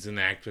seems like he's an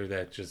actor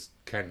that just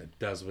kind of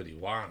does what he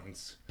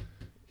wants.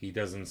 He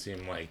doesn't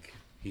seem like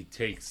he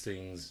takes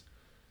things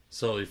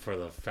solely for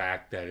the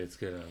fact that it's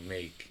going to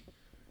make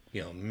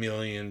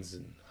millions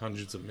and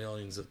hundreds of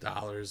millions of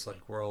dollars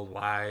like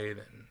worldwide,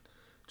 and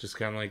just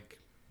kind of like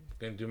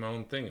gonna do my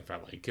own thing. If I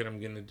like it, I'm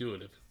gonna do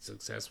it. If it's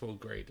successful,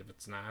 great. If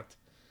it's not,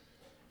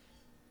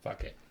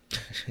 fuck it.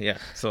 Yeah,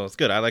 so it's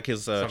good. I like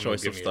his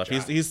choice of stuff.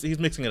 He's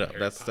mixing it up.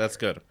 That's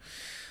good.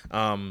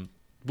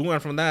 Moving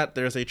on from that,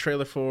 there's a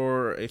trailer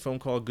for a film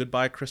called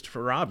Goodbye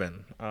Christopher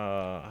Robin.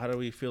 How do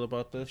we feel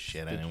about this?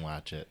 Shit, I didn't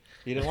watch it.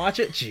 You didn't watch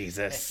it?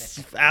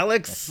 Jesus.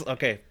 Alex?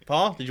 Okay.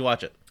 Paul, did you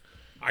watch it?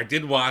 I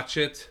did watch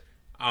it.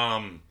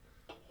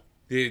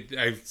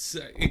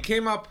 It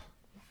came up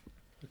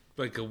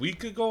like a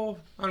week ago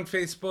on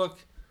Facebook,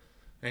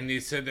 and they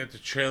said that the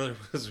trailer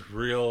was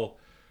real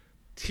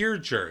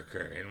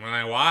tearjerker. And when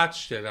I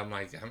watched it, I'm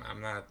like, I'm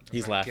not.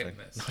 He's laughing. Getting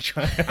this.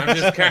 I'm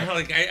just kind of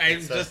like,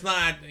 I'm just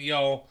not,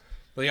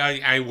 like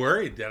I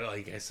worried that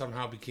like I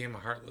somehow became a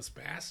heartless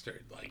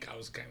bastard. Like I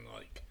was kind of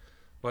like,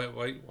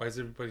 why is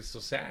everybody so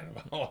sad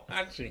about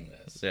watching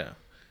this? Yeah.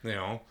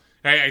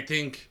 I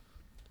think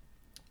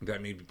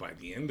that maybe by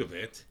the end of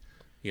it,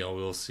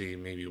 we'll see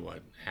maybe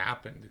what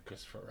happened to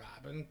Christopher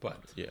Robin. But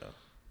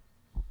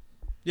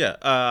yeah,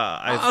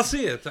 I'll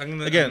see it. I'm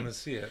gonna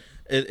see it.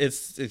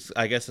 It's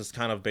I guess it's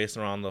kind of based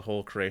around the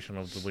whole creation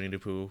of the Winnie the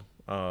Pooh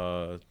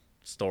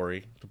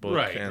story, the book,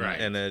 right?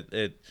 And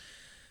it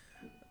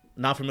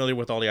not familiar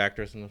with all the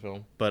actors in the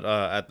film, but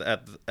at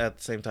the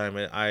same time,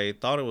 I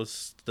thought it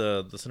was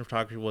the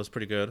cinematography was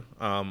pretty good.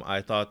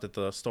 I thought that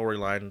the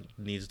storyline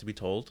needs to be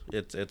told.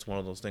 It's one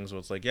of those things where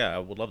it's like, yeah, I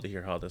would love to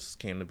hear how this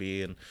came to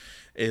be. And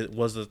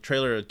was the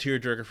trailer a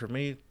tearjerker for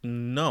me?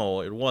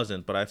 No, it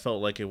wasn't. But I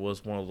felt like it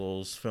was one of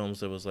those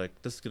films that was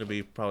like, this is gonna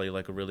be probably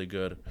like a really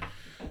good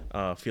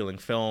feeling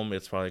film.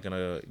 It's probably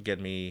gonna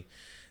get me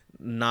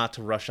not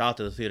to rush out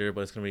to the theater,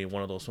 but it's going to be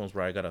one of those films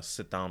where I got to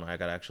sit down, I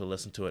got to actually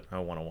listen to it, I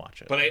want to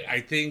watch it. But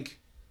I think,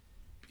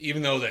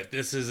 even though that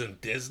this isn't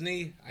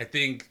Disney, I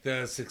think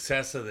the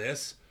success of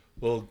this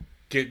will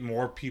get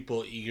more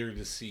people eager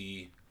to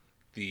see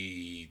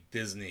the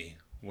Disney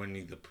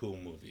Winnie the Pooh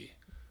movie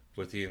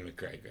with Ian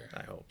McGregor.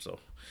 I hope so.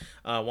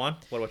 Juan,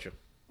 what about you?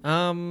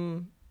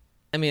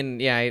 I mean,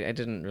 yeah, I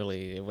didn't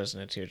really. It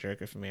wasn't a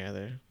tearjerker for me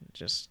either.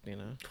 Just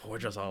we're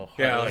just all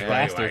like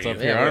bastards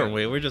up here, aren't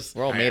we? We're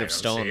all made of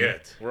stone.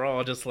 We're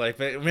all just like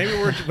maybe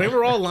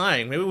we're all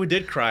lying. Maybe we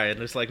did cry, and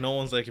it's like no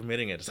one's like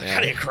admitting it. It's like, I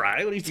didn't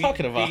cry. What are you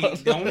talking about?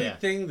 The only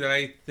thing that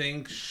I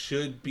think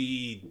should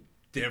be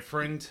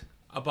different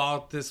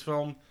about this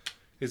film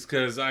is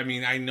because I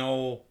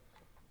know,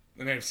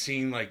 and I've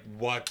seen like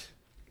what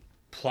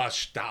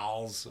plush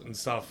dolls and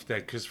stuff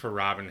that Christopher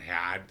Robin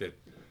had that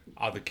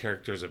all the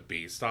characters are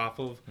based off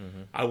of.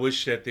 Mm-hmm. I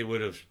wish that they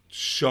would have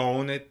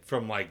shown it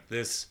from like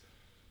this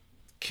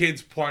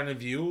kid's point of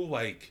view,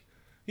 like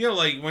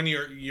like when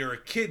you're a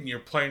kid and you're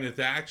playing with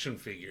action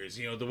figures,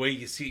 the way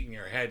you see it in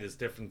your head is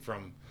different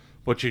from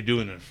what you're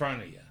doing in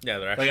front of you. Yeah,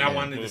 they're actually like I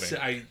wanted moving. To see,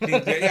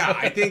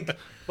 I think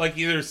like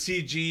either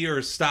CG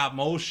or stop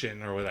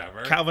motion or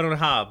whatever. Calvin and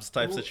Hobbes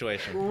type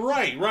situation.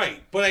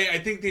 Right. But I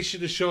think they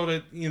should have showed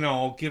it,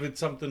 give it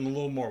something a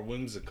little more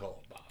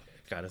whimsical about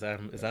it. God, is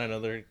that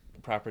another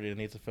property that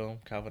needs a film?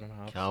 Calvin and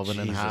Hobbes. Calvin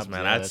and Hobbes,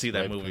 man, I'd see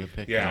that movie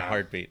in a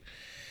heartbeat.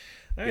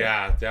 Right.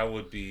 Yeah,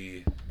 that'd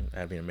be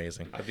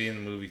amazing. I'd be in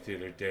the movie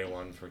theater day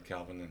one for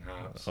Calvin and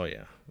Hobbes. Oh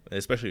yeah,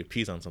 especially with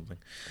peas on something.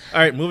 All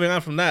right, moving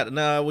on from that.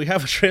 Now we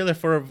have a trailer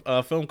for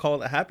a film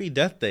called Happy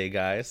Death Day,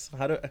 guys.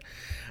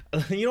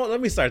 Let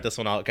me start this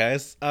one out,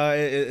 guys.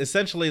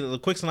 Essentially, the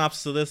quick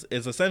synopsis of this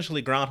is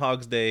essentially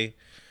Groundhog's Day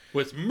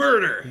with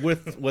murder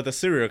with a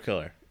serial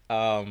killer.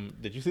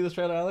 Did you see this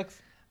trailer,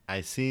 Alex?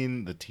 I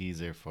seen the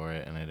teaser for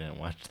it, and I didn't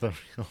watch the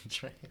real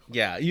trailer.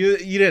 Yeah, you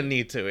didn't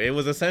need to. It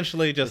was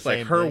essentially just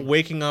like her thing.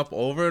 Waking up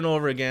over and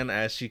over again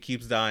as she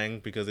keeps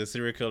dying because the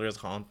serial killer is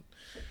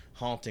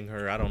haunting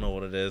her. I don't know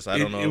what it is. I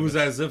don't know. It was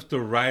as if the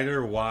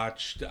writer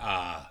watched...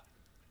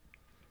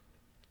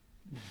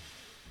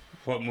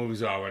 what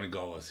movies do I want to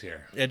go with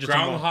here?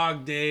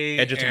 Groundhog Day,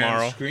 Edge of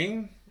Tomorrow,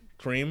 Scream,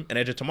 and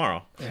Edge of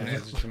Tomorrow. And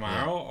Edge of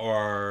Tomorrow,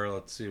 or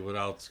let's see, what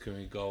else can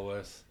we go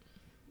with?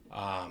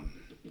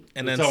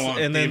 And then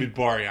David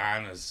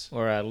Boreanaz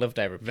or Live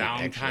Die Repeat.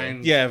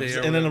 Valentine's Day,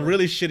 and then a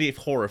really shitty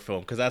horror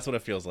film because that's what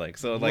it feels like.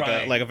 So like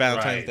a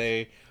Valentine's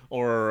Day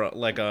or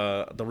like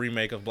the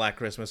remake of Black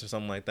Christmas or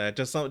something like that.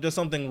 Just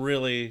something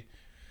really,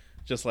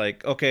 just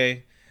like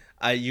okay.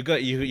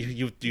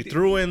 You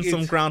threw in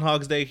some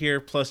Groundhog's Day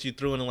here, plus you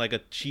threw in like a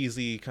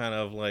cheesy kind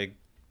of like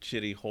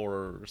shitty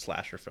horror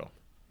slasher film.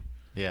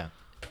 Yeah.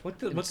 What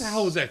the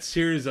hell was that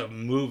series of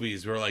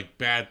movies where like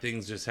bad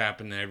things just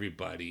happen to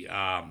everybody?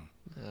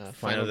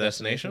 Final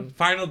Destination?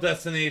 Final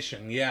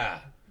Destination, yeah.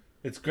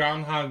 It's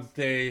Groundhog's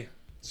Day,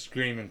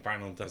 Scream, and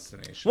Final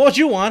Destination. What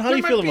you want? How do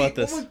you feel about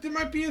this? Well, there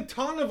might be a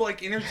ton of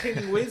like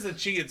entertaining ways that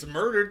she gets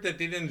murdered that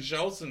they didn't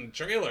show us in the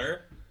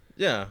trailer.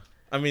 Yeah.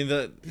 I mean,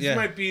 These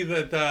might be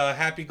the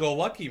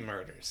happy-go-lucky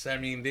murders. I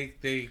mean,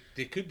 they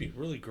could be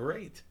really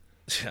great.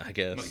 I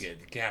guess. Might get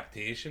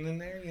decapitation in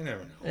there. You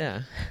never know.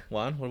 Yeah.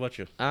 Juan, what about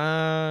you?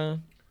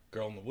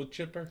 Girl in the wood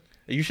chipper.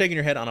 Are you shaking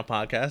your head on a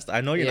podcast?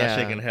 I know you're not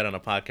shaking your head on a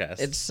podcast.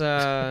 It's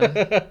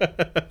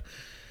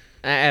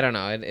I don't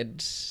know.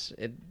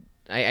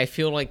 I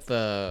feel like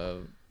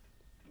the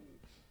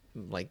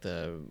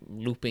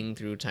looping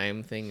through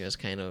time thing is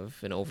kind of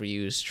an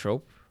overused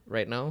trope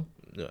right now.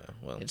 Yeah,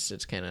 well,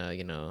 it's kind of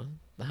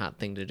the hot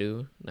thing to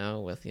do now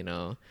with Edge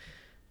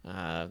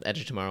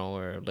of Tomorrow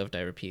or Live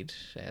Die Repeat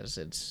as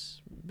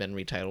it's been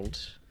retitled.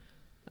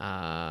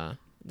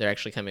 They're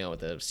actually coming out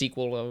with a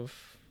sequel of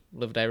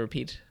Live Die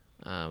Repeat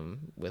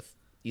with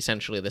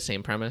essentially the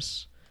same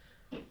premise.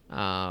 So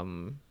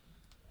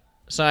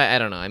I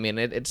don't know. I mean,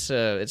 it's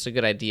a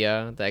good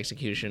idea. The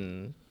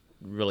execution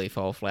really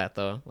fell flat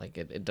though. Like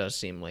it does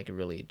seem like a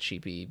really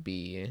cheapy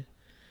B.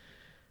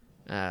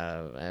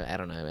 I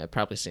don't know. It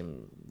probably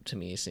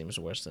seems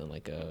worse than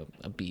like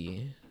a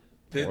B.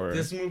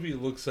 This movie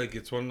looks like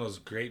it's one of those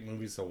great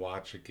movies to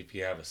watch like if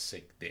you have a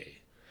sick day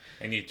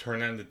and you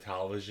turn on the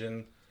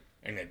television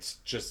and it's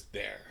just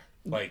there.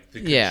 Like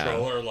the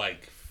controller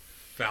like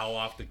fell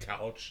off the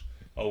couch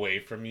away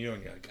from you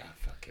and you're like,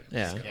 fuck it. I'm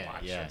just gonna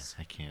watch this.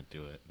 I can't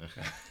do it.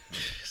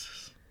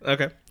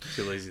 Okay.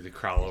 Too lazy to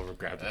crawl over,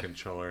 grab the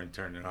controller and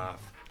turn it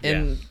off.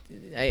 And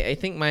I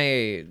think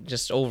my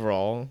just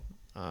overall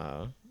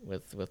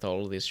with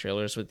all of these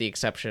trailers, with the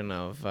exception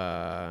of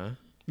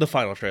the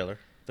final trailer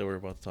that we're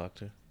about to talk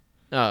to.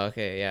 Oh,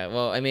 okay, yeah.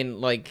 Well, I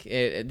mean, like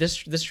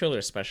this trailer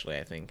especially,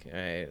 I think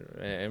I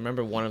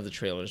remember one of the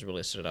trailers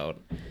really stood out,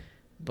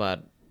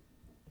 but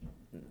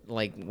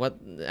like what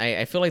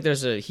I feel like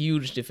there's a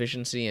huge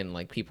deficiency in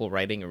like people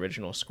writing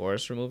original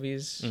scores for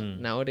movies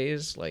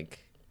nowadays.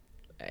 Like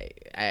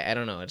I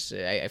don't know.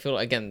 I feel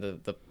again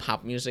the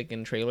pop music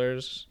in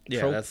trailers.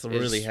 That's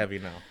really heavy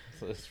now.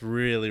 So it's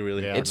really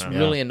heavy it's now.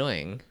 really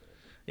annoying.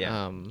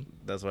 Yeah,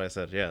 that's what I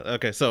said. Yeah.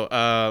 Okay. So,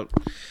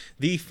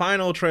 the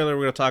final trailer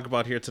we're gonna talk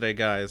about here today,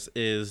 guys,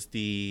 is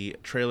the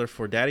trailer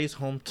for Daddy's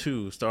Home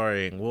 2,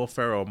 starring Will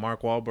Ferrell,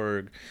 Mark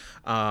Wahlberg,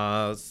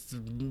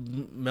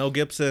 Mel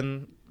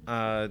Gibson.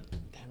 Damn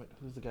it,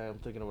 who's the guy I'm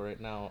thinking of right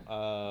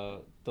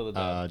now?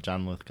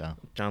 John Lithgow.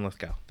 John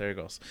Lithgow. There he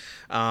goes.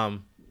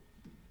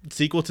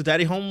 Sequel to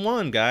Daddy Home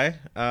 1, guy.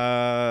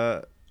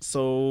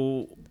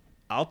 So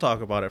I'll talk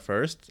about it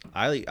first.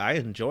 I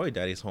enjoyed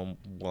Daddy's Home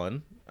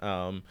 1.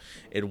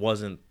 It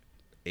wasn't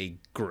a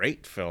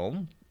great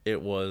film.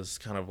 It was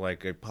kind of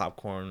like a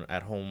popcorn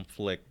at home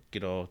flick,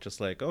 just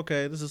like,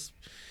 okay, this is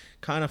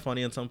kind of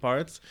funny in some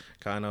parts,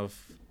 kind of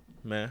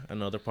meh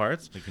in other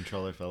parts. The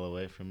controller fell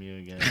away from you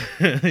again.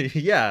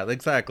 Yeah,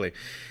 exactly.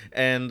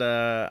 And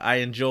I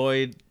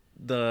enjoyed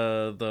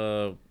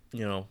the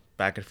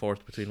back and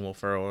forth between Will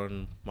Ferrell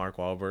and Mark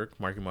Wahlberg,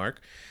 Marky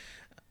Mark.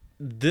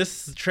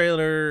 This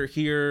trailer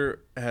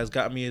here has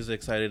got me as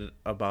excited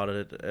about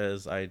it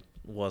as I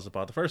was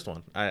about the first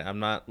one. I'm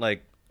not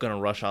like gonna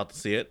rush out to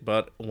see it,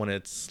 but when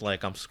it's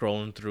like I'm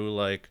scrolling through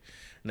like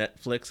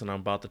Netflix and I'm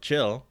about to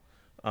chill,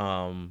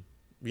 I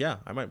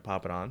might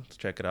pop it on to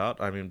check it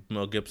out. I mean,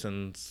 Mel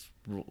Gibson's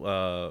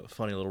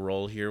funny little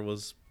role here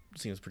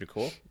seems pretty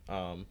cool.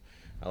 I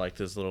liked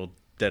his little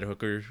dead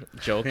hooker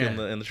joke in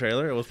the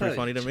trailer. It was pretty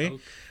funny to me.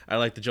 I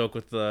like the joke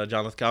with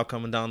John Lithgow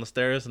coming down the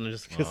stairs and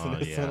just kissing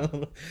his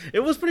son.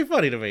 It was pretty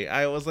funny to me.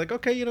 I was like,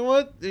 okay, you know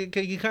what? You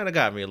kind of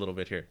got me a little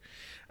bit here.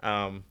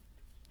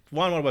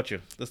 Juan, what about you?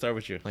 Let's start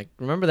with you. Like,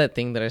 remember that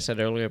thing that I said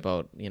earlier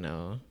about,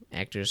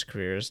 actors'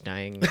 careers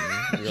dying in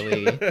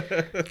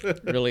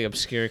really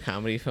obscure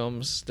comedy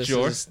films? This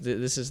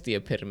is the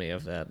epitome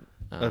of that.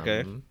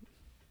 Okay.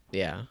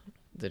 Yeah.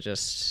 They're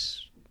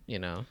just,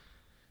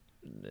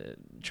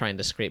 trying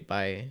to scrape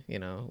by,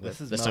 This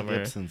is the Mel summer.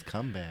 Gibson's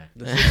comeback.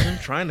 This is him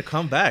trying to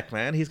come back,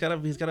 man. He's gotta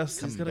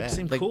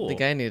seem cool. The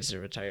guy needs to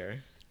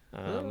retire.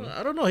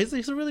 I don't know.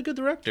 He's a really good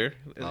director.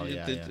 Oh,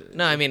 yeah.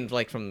 No, I mean,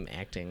 like, from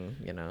acting,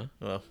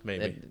 Well,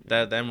 maybe.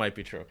 That might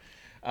be true.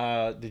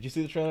 Did you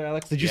see the trailer,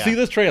 Alex? Did you Yeah. see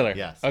this trailer?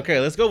 Yes. Okay,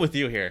 let's go with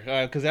you here.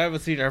 Because I haven't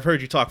seen it. I've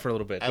heard you talk for a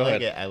little bit. Go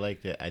ahead. I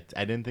liked it.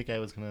 I didn't think I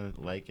was going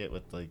to like it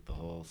with, like, the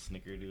whole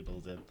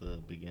snickerdoodles at the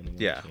beginning of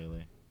the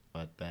trailer.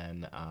 But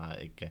then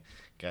it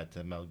got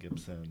to Mel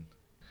Gibson,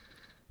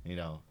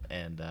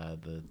 and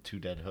the two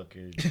dead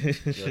hookers.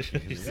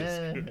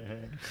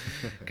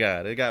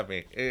 God, it got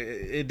me.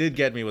 It did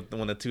get me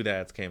when the two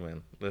dads came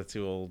in, the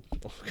two old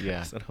guys.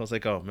 Yeah. And I was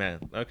like, oh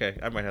man, okay,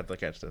 I might have to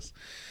catch this.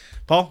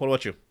 Paul, what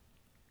about you?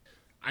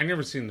 I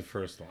never seen the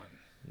first one.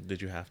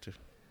 Did you have to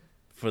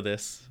for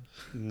this?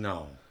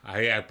 No,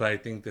 but I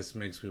think this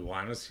makes me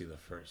want to see the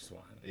first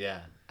one.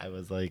 Yeah, I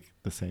was like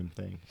the same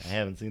thing. I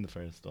haven't seen the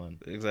first one.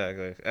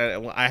 Exactly.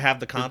 I have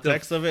the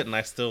context of it, and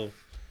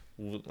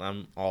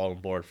I'm all on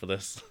board for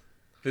this.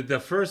 The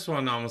first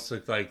one almost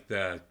looked like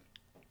in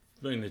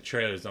the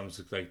trailers almost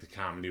looked like the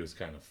comedy was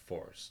kind of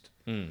forced.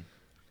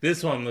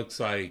 This one looks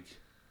like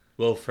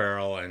Will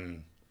Ferrell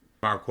and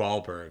Mark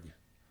Wahlberg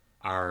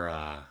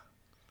are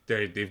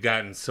they've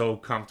gotten so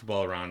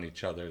comfortable around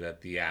each other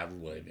that the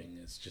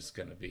ad-libbing is just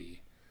gonna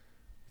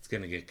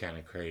get kind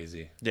of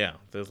crazy. Yeah,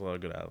 there's a lot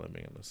of good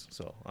ad-libbing in this.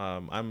 So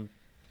I'm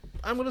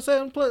gonna say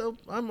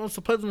I'm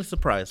also pleasantly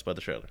surprised by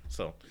the trailer.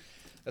 So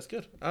that's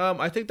good.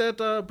 I think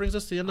that brings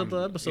us to the end of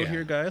the episode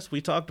here, guys.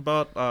 We talked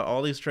about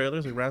all these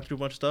trailers. We ran through a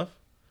bunch of stuff.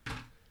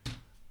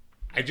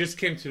 I just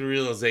came to the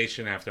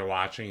realization after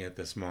watching it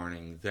this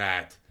morning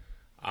that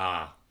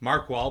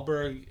Mark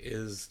Wahlberg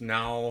is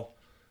now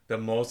the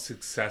most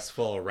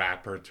successful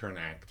rapper turned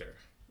actor.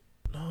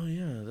 Oh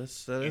yeah,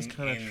 that is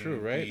kind of true,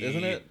 right?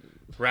 Isn't it?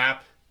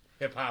 Rap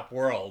hip hop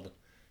world,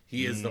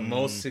 he is the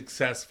most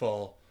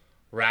successful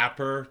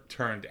rapper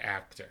turned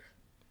actor.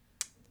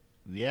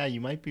 Yeah, you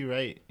might be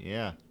right.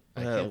 Yeah.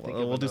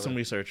 We'll do some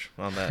research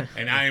on that.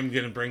 And I am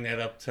going to bring that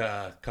up to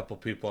a couple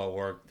people at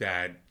work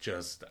that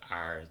just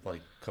are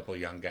like a couple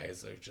young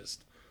guys that are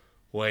just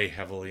way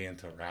heavily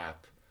into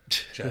rap.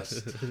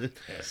 Just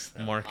pissed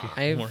them off.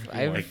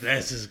 Like,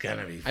 this is going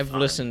to be fun. I've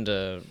listened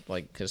to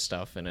like his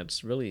stuff, and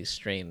it's really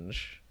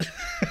strange.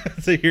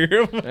 To hear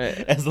him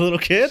as a little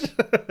kid?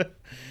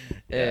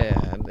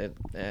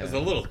 As a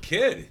little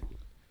kid.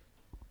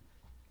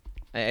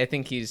 I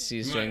think he's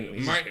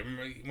doing...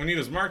 when he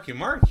was Marky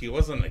Mark, he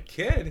wasn't a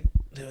kid.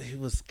 He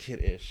was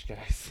kiddish,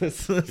 guys.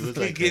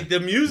 The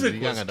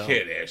music was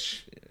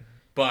kiddish.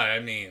 But,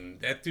 I mean,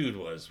 that dude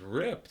was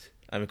ripped.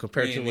 I mean,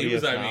 compared to what he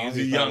is now, he's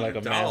a young like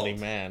adult. A manly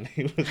man.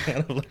 He was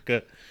kind of like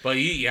a... But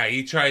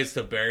he tries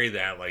to bury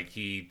that. Like,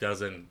 he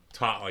doesn't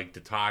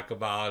talk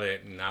about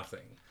it,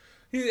 nothing.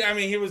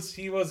 He was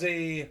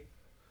a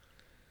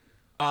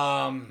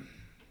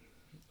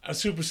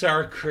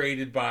superstar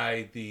created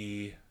by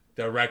the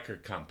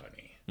record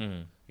company.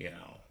 Mm-hmm. You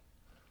know,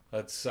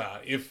 let's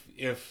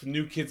if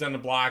New Kids on the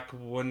Block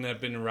wouldn't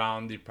have been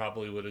around, they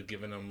probably would have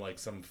given him like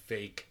some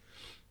fake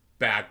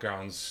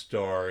background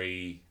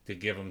story to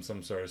give him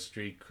some sort of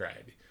street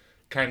cred,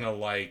 kind of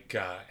like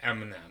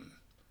Eminem.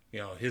 You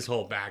know, his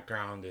whole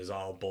background is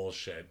all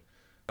bullshit.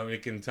 I mean, you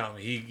can tell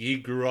me he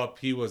grew up.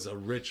 He was a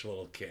rich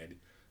little kid.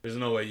 There's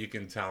no way you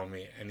can tell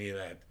me any of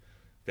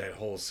that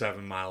whole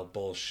 7 Mile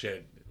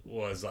bullshit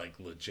was like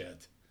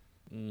legit.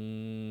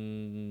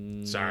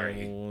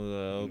 Sorry.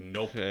 Okay.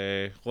 Nope.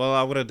 Well,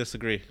 I'm gonna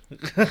disagree.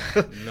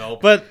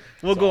 Nope. But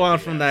we'll go on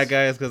from that,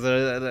 guys, because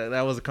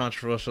that was a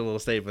controversial little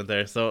statement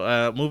there.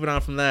 So, moving on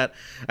from that,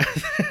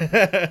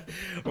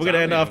 we're gonna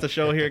end off the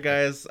show here,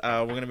 guys.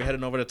 We're gonna be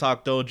heading over to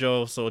Talk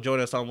Dojo. So join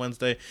us on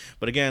Wednesday.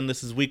 But again,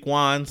 this is week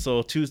 1.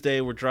 So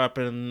Tuesday we're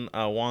dropping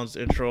Juan's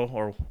intro,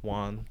 or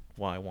Juan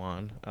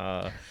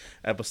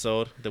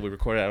episode that we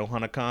recorded at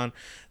OhanaCon.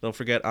 Don't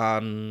forget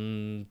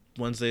on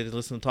Wednesday to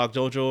listen to Talk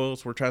Dojo.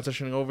 So we're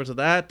transitioning over to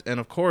that. And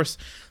of course,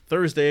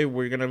 Thursday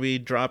we're going to be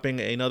dropping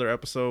another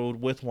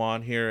episode with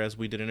Juan here, as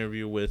we did an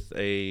interview with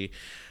a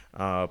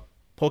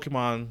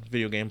Pokemon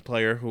video game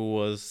player who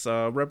was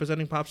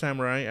representing Pop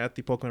Samurai at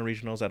the Pokemon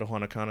Regionals at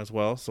OhanaCon as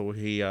well. So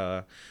we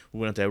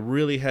went into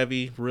really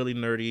heavy, really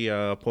nerdy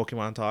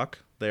Pokemon talk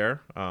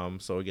there.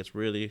 So it gets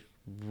really,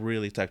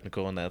 really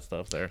technical and that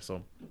stuff there.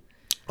 So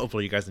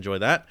hopefully you guys enjoy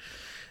that.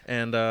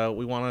 And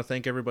we want to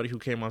thank everybody who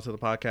came onto the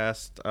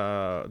podcast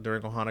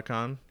during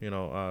OhanaCon. You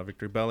know,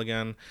 Victory Bell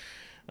again,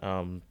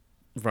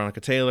 Veronica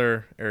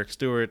Taylor, Eric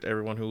Stewart,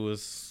 everyone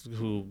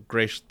who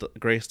graced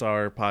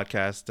our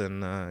podcast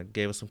and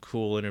gave us some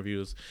cool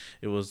interviews.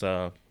 It was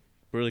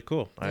really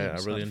cool. I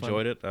really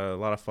enjoyed it. A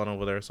lot of fun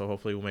over there. So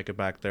hopefully we'll make it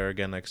back there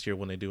again next year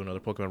when they do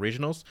another Pokemon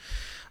Regionals.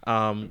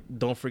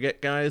 Don't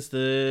forget, guys,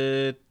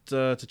 to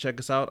check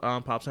us out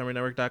on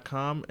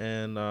PopSamuraiNetwork.com,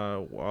 and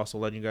we'll also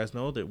letting you guys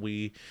know that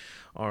we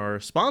are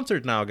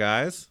sponsored now,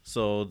 guys.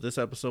 So this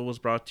episode was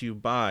brought to you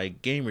by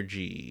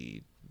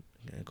Gamergy.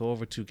 Go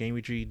over to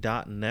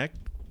gamergy.net,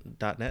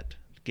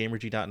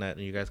 gamergy.net,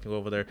 and you guys can go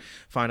over there,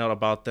 find out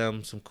about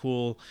them, some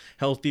cool,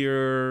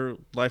 healthier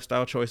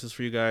lifestyle choices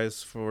for you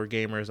guys, for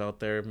gamers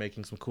out there,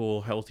 making some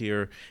cool,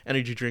 healthier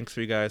energy drinks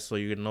for you guys, so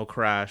you get no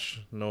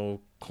crash,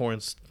 no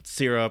corn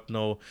syrup,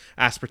 no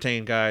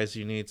aspartame, guys.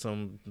 You need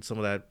some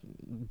of that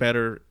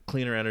better,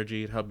 cleaner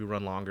energy to help you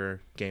run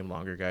longer, game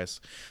longer, guys.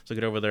 So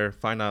get over there,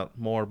 find out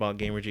more about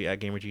Gamergy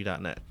at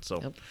gamergy.net.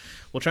 So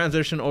we'll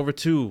transition over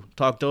to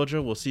Talk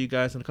Dojo. We'll see you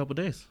guys in a couple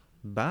days.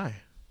 Bye.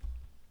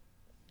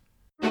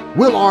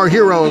 Will Our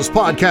Heroes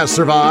podcast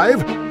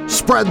survive?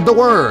 Spread the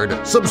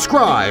word,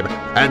 subscribe,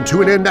 and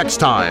tune in next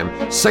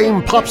time.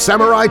 Same Pop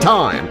Samurai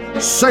time,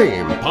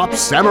 same Pop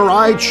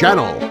Samurai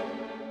channel.